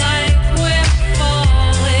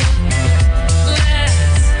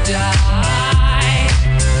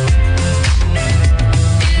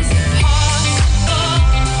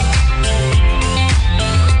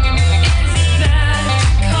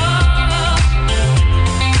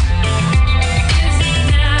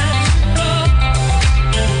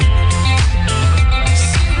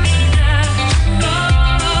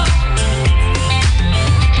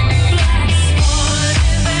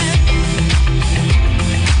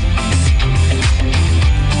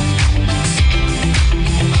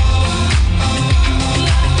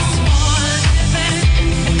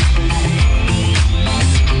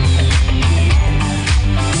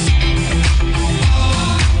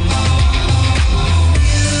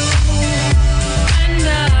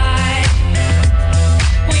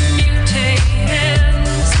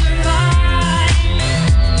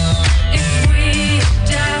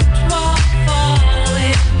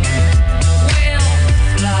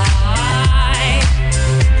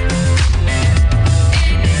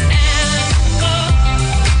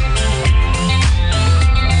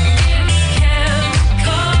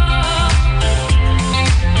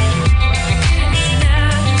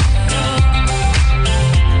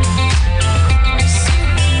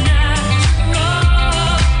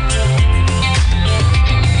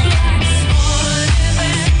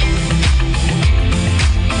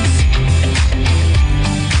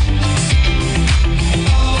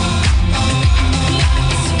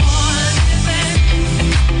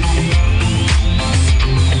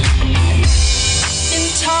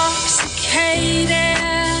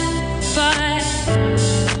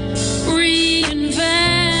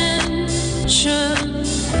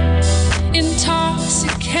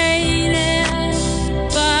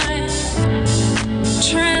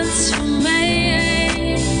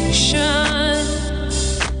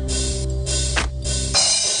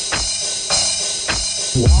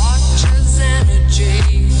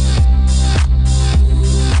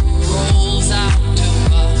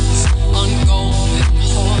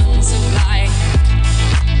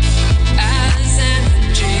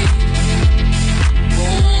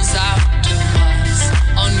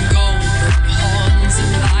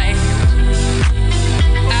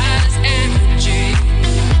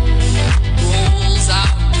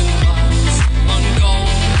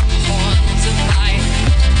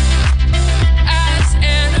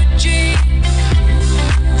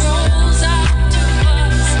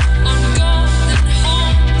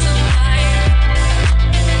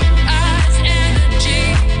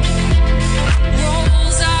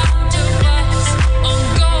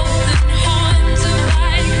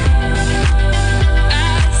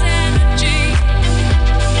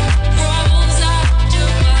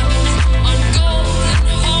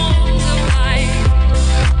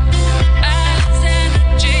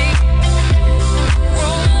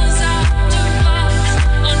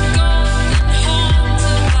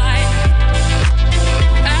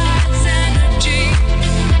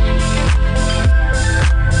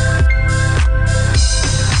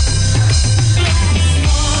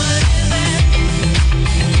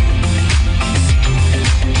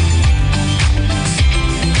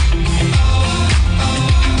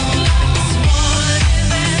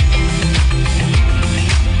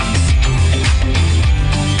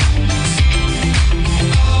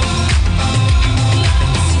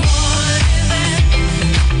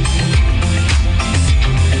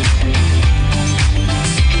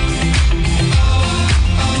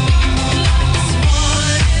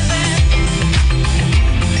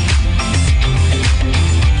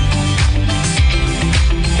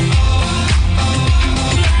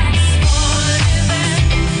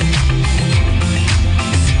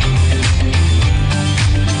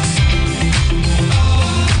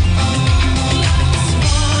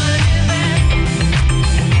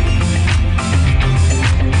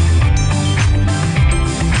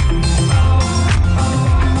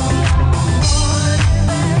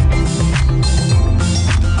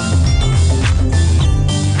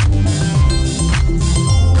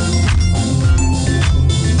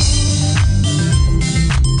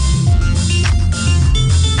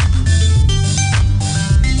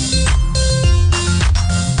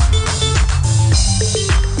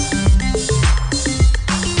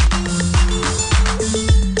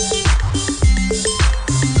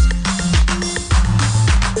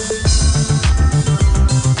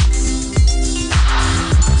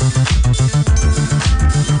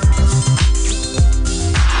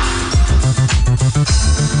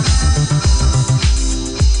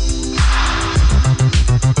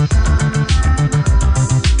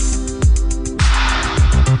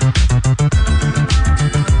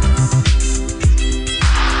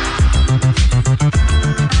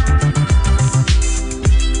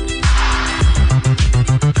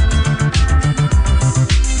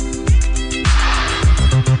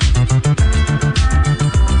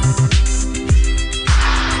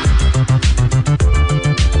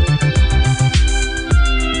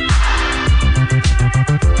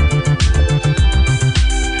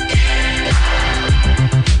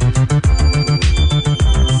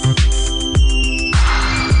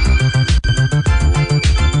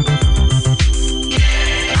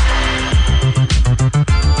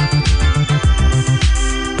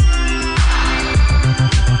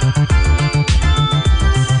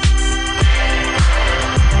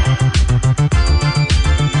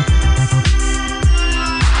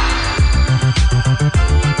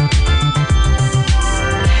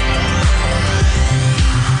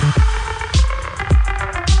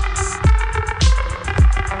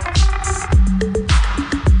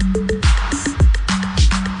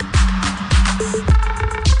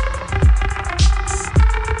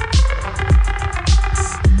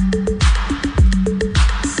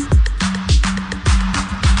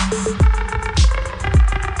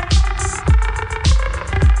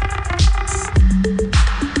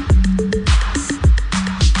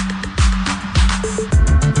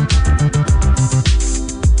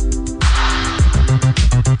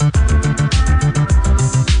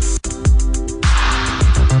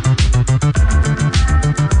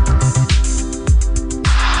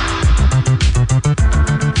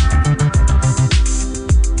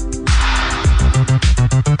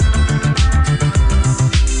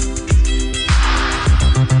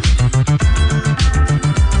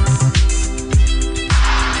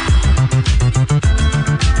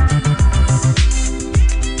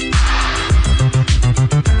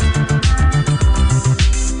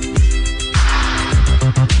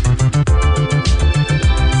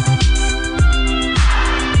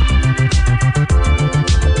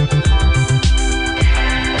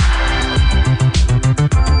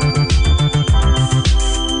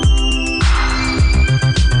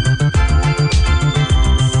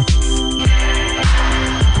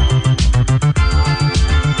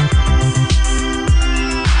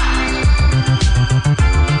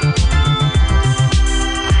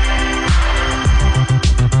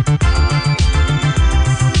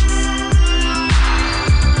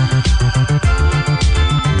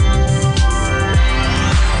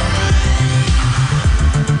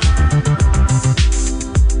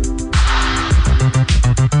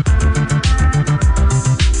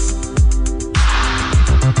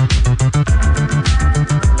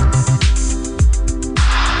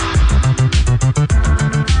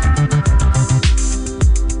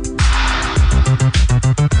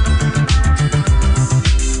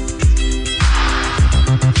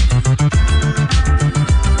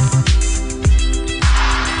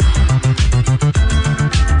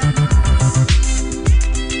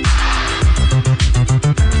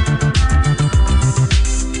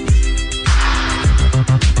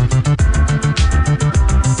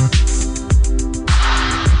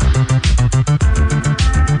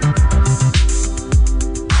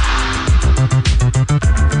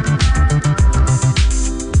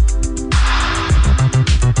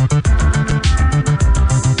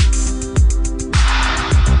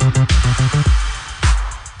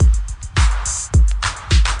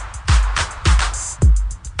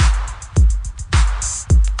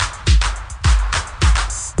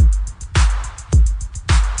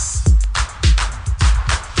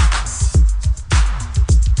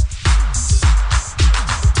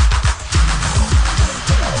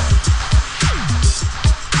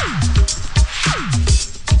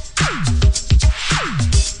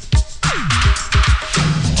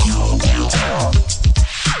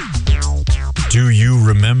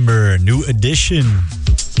edition.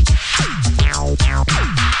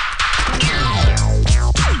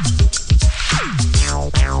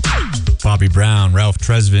 Bobby Brown, Ralph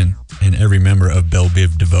Tresvant, and every member of Belle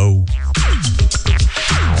Biv DeVoe.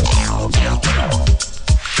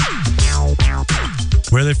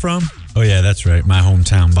 Where are they from? Oh yeah, that's right. My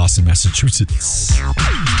hometown, Boston, Massachusetts.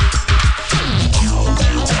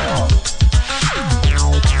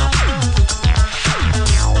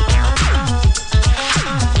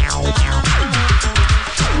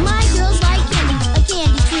 My girl's like candy, a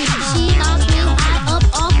candy tree. She knocks me high up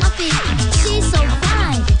off my feet. She's so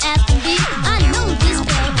fine, as can be. I know this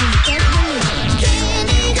girl is just for me.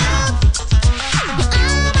 Candy girl, you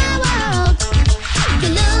are my world. You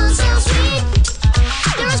look so sweet,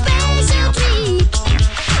 you're a special treat.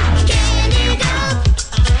 Candy girl,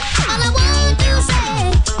 all I want to say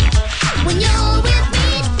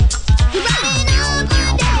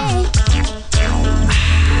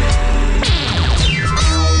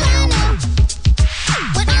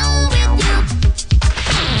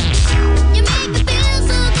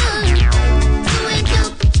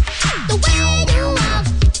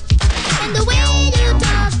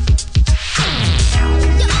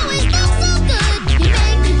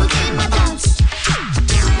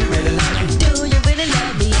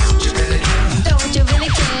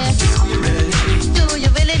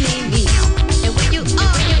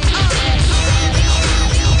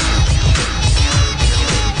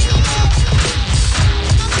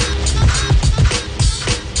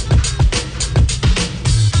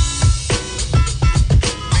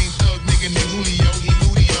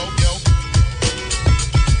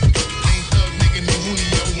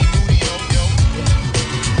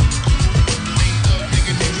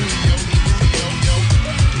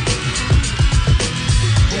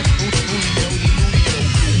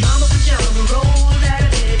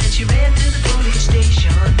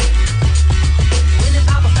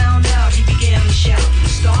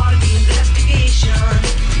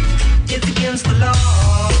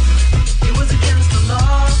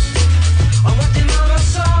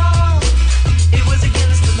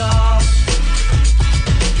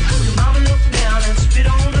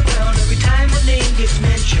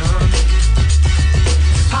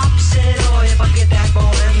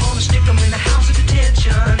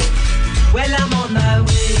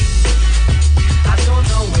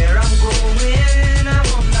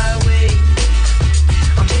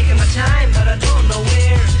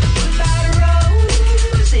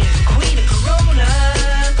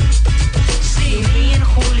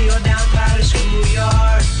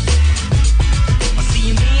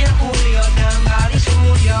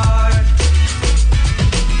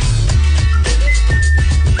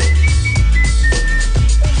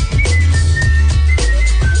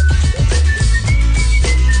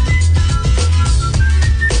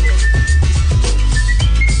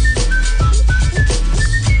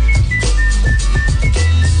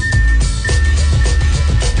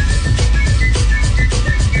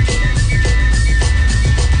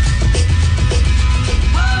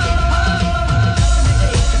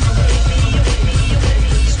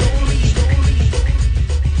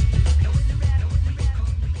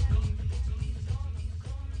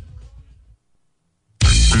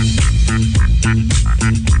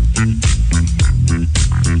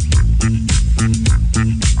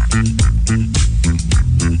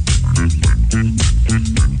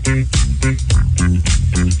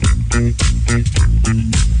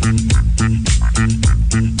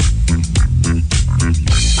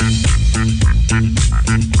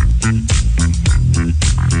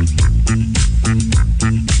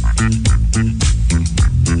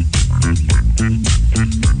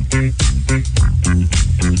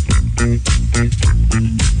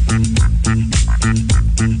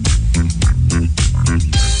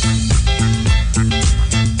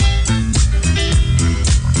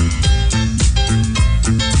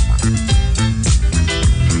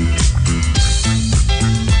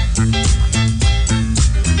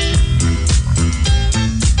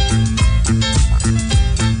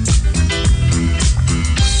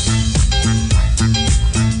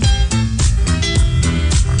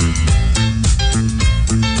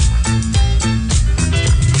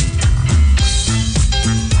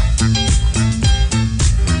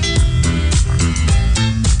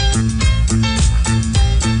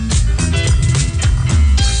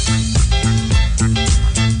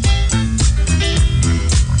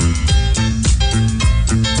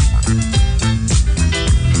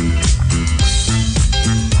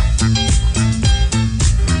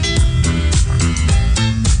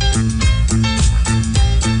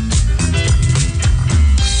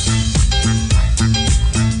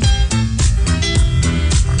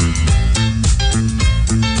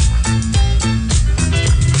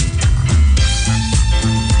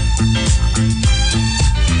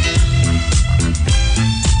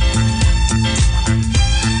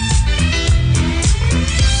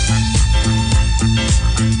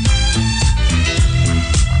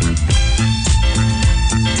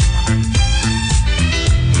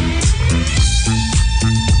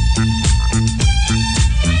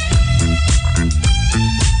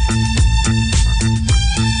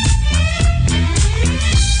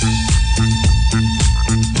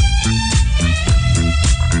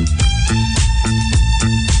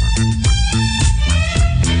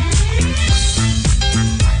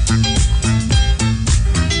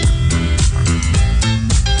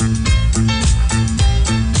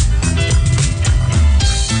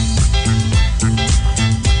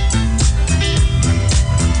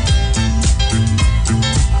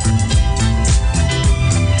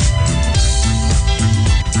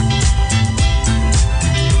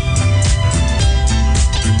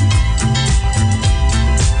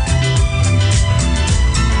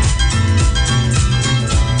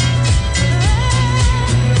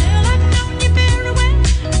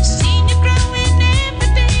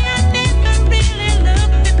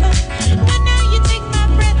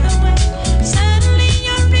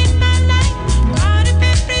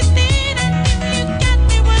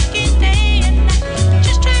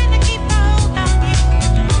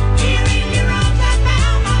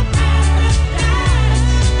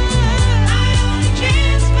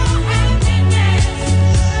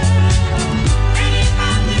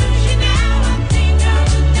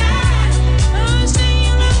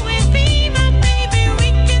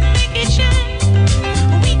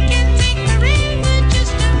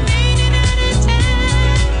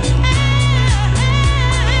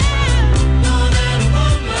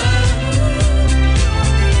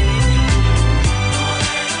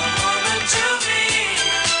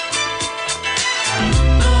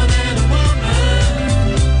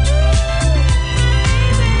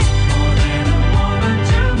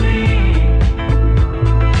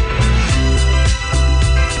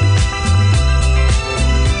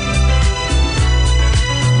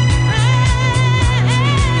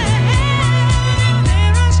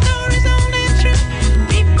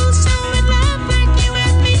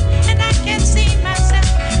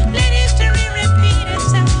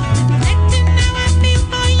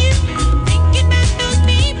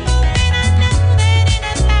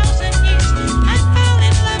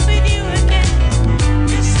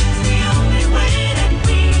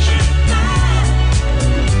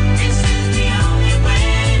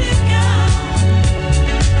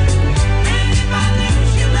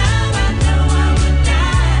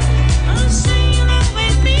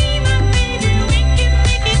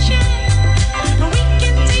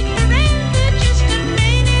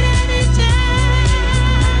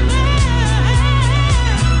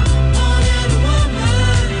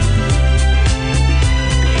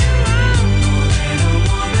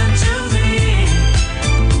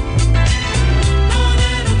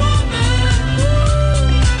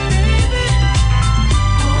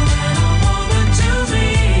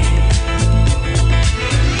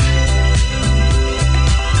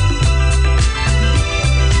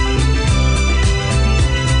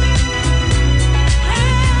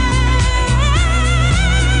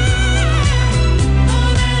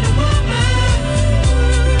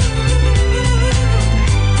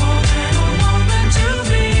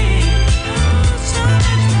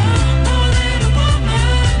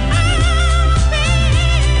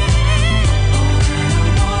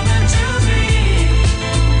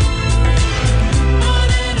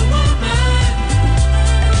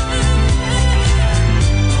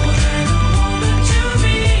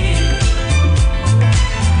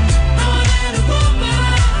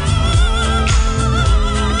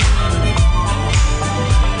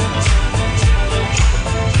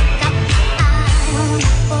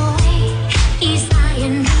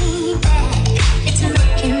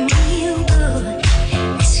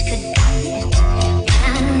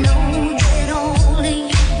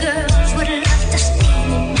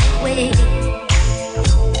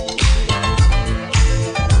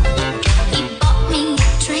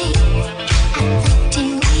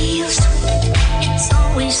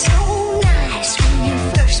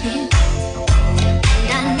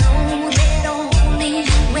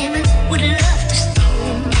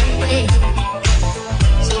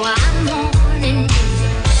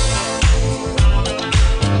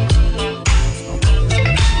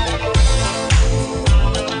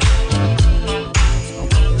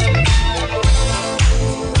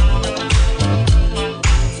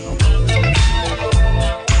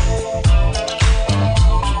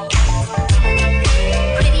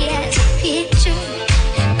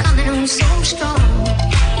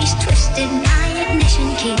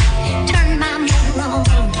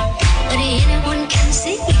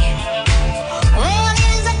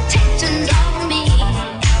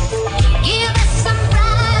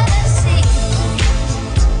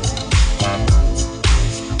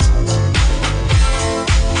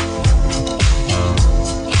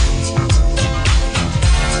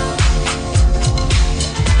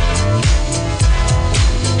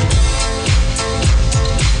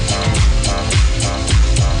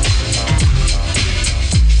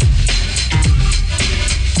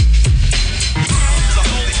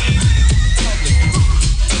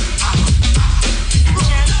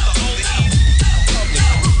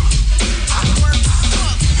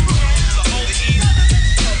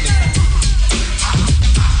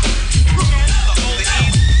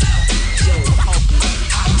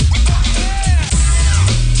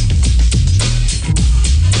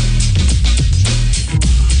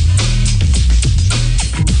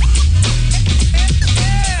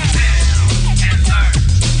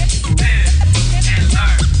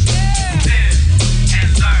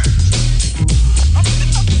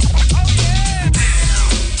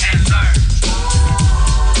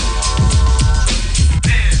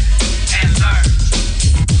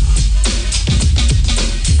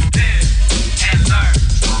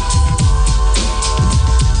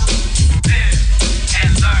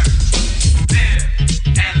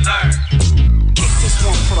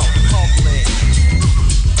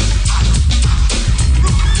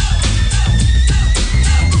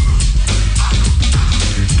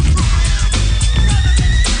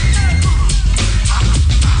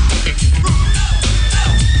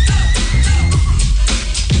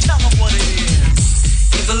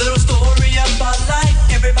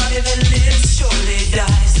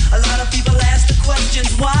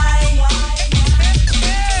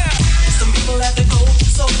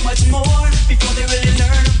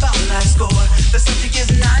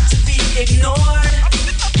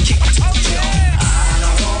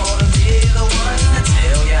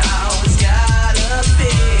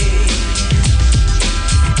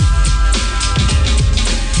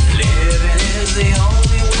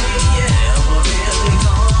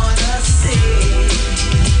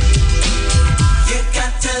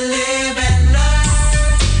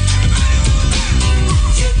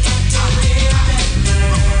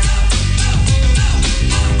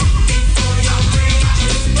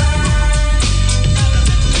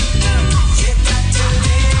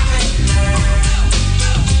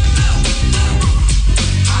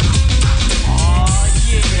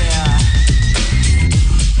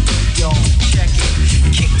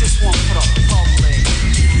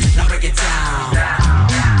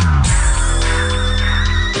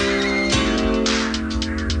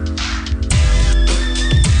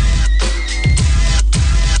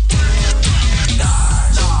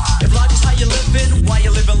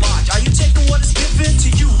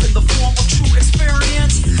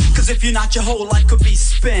that your whole life could be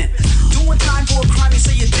spent doing time for a crime you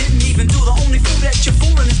say you didn't even do. The only fool that you're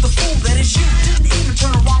fooling is the fool that is you. Didn't even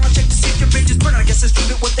turn around and check to see if your bitch is burning. I guess it's true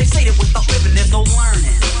that what they say, that without living there's no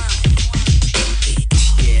learning.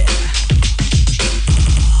 Yeah.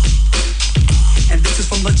 And this is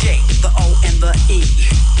from the J, the O, and the E.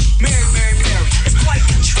 Mary, Mary, Mary, it's quite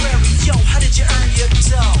contrary. Yo, how did you earn your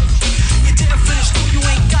dough? You didn't finish school, you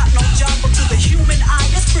ain't got no job. But to the human eye,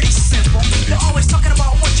 it's pretty simple. You're always talking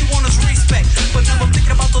about what you want is respect, but never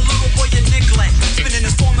thinking about the little boy you neglect. Spending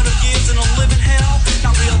his formative years in a living hell.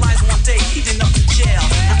 Now realize one day he didn't up to jail.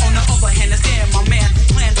 And on the other hand, it's damn my man who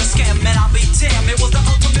planned to scam. Man, I'll be damned, it was the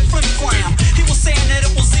ultimate flip flam. He was saying that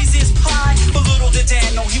it was easy as pie, but little did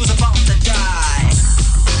Dan know he was about to die.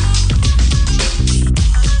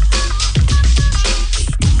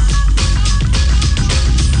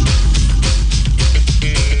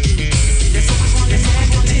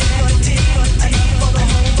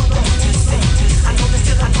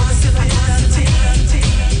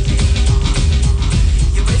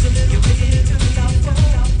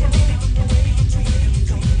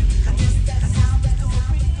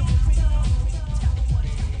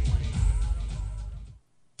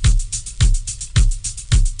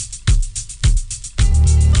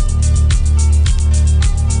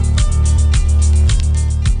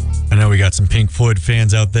 We got some Pink Floyd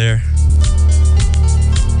fans out there.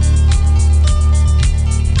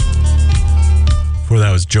 Before that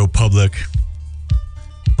was Joe Public.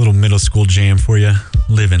 Little middle school jam for you.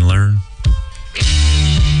 Live and learn.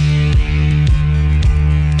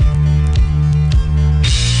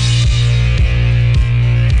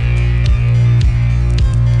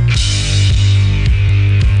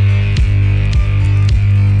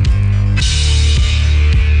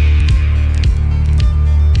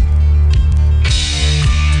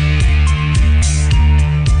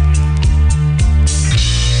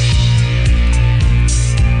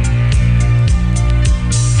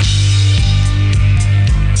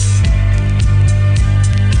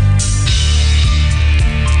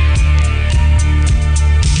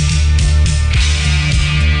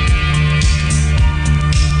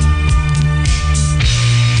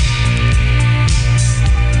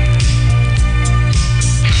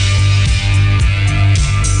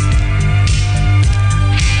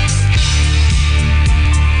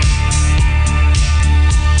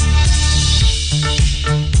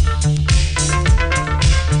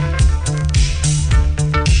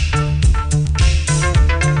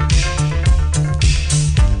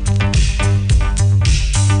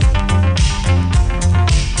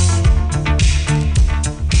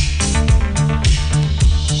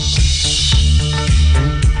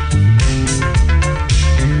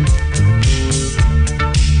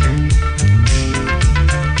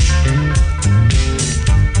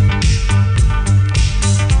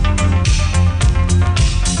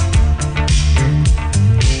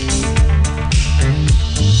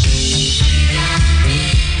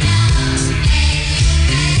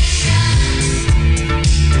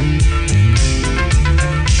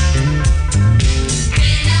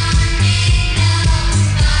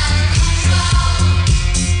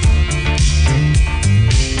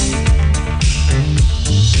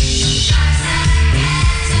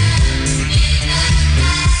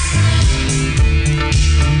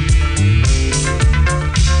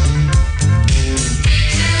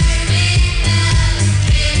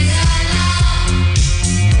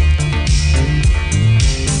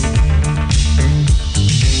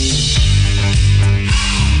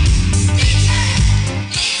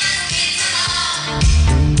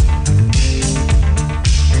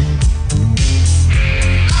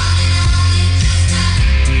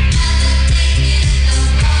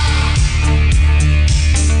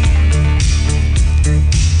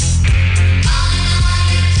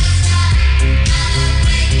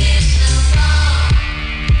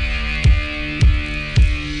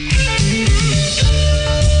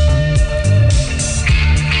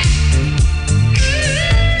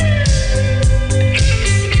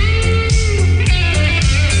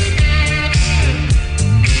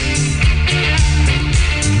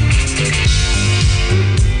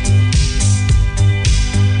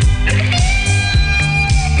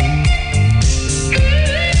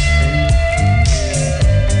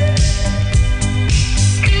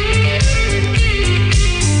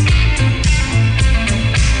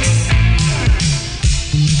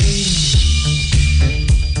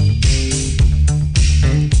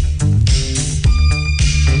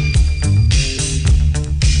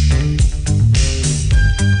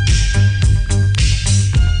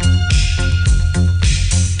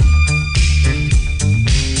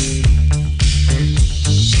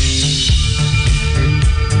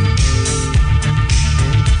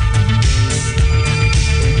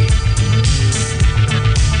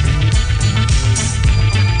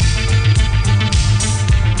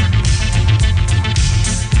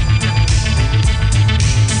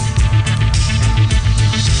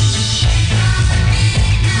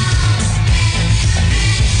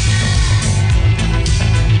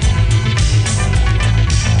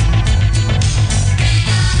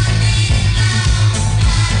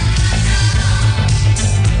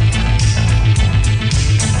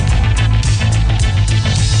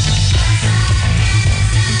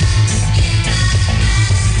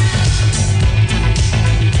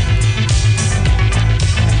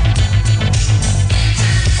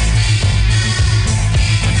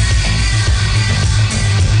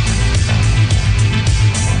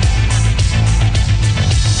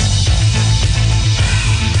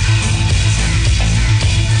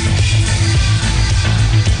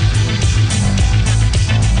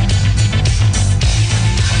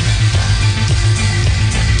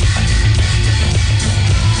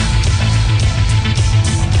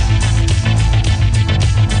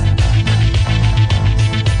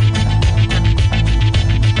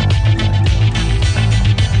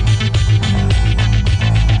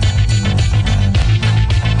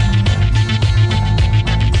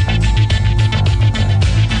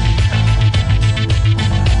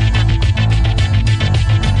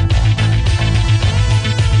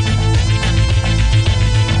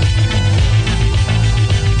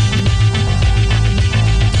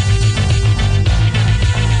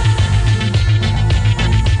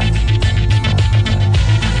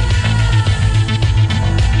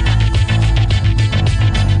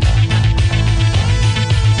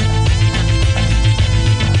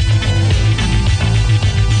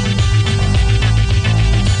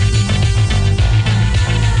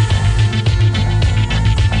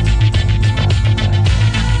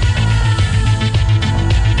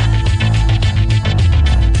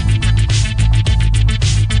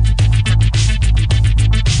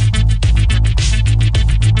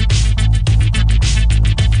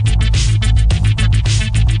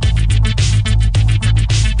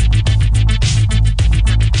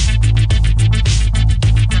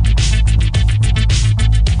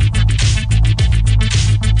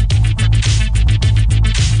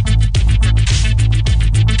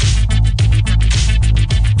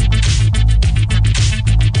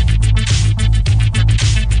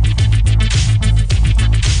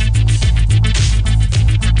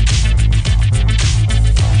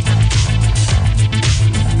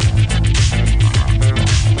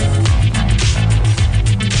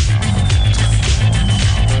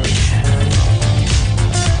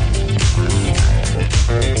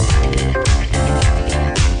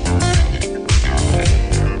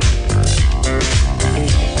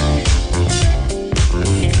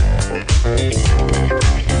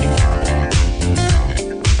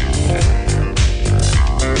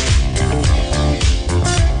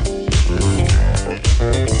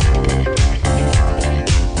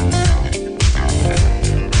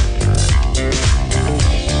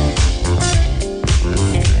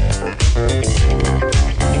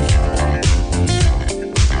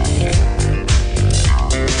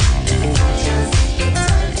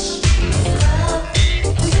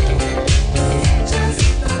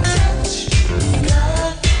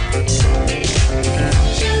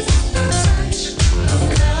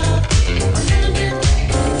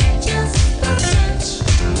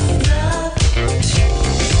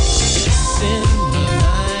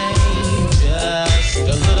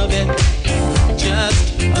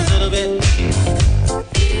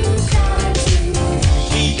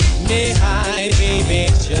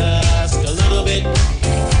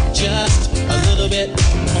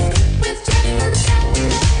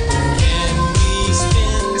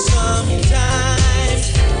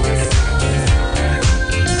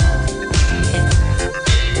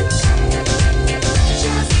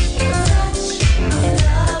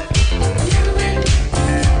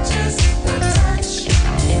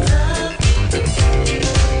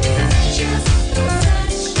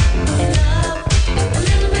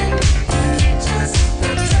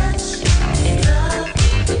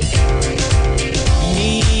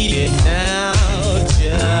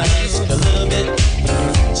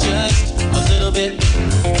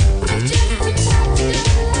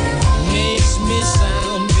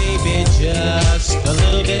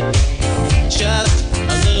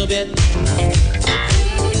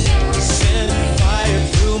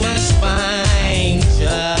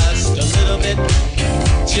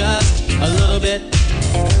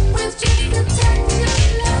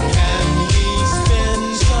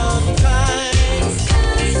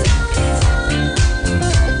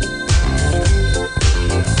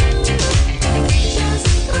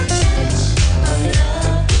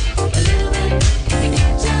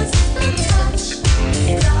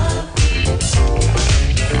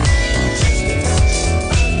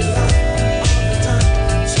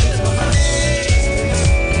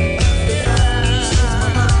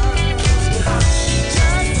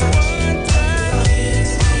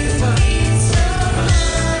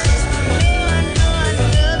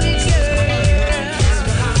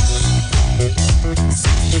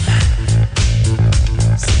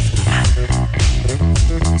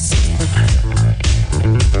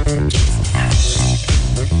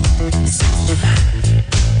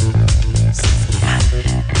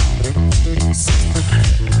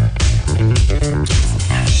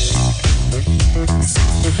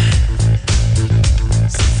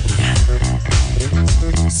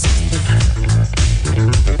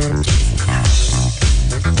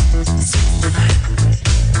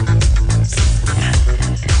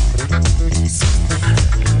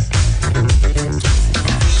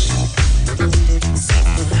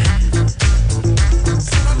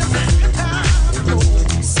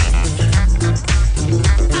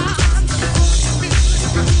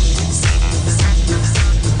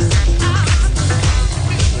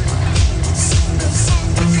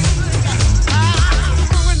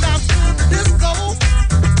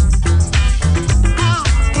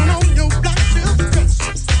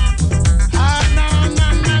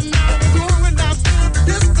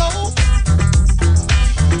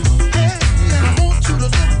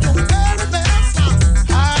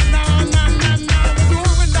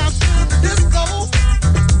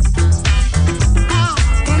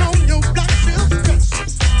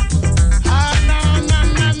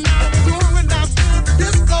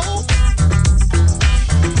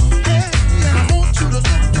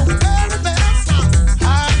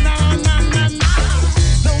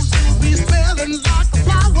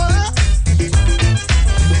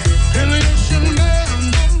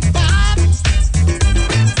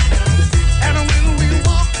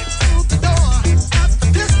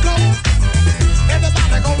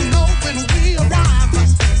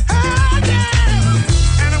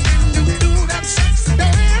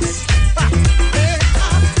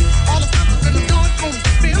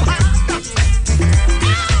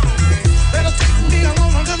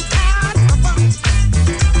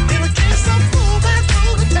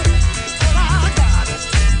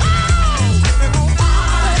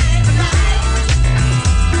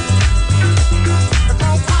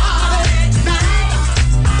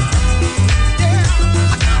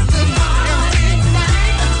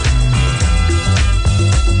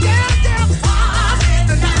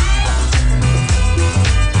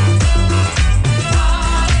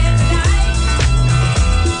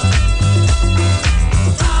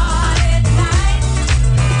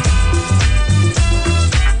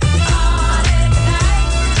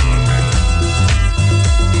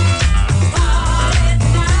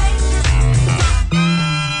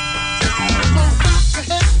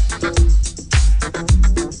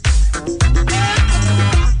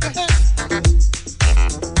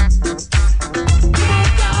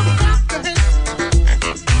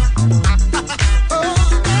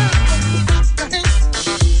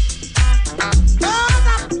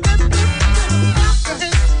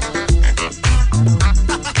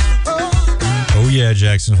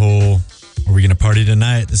 Jackson Hole. Are we going to party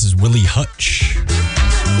tonight? This is Willie Hutch.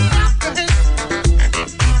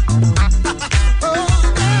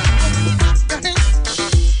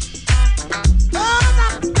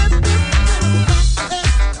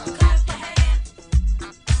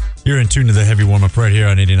 You're in tune to the Heavy Warmup right here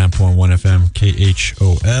on 89.1 FM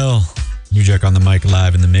KHOL. New Jack on the mic,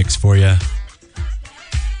 live in the mix for you.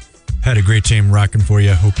 Had a great time rocking for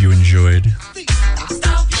you. Hope you enjoyed.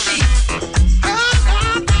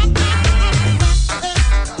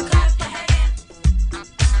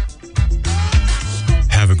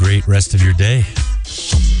 Have a great rest of your day.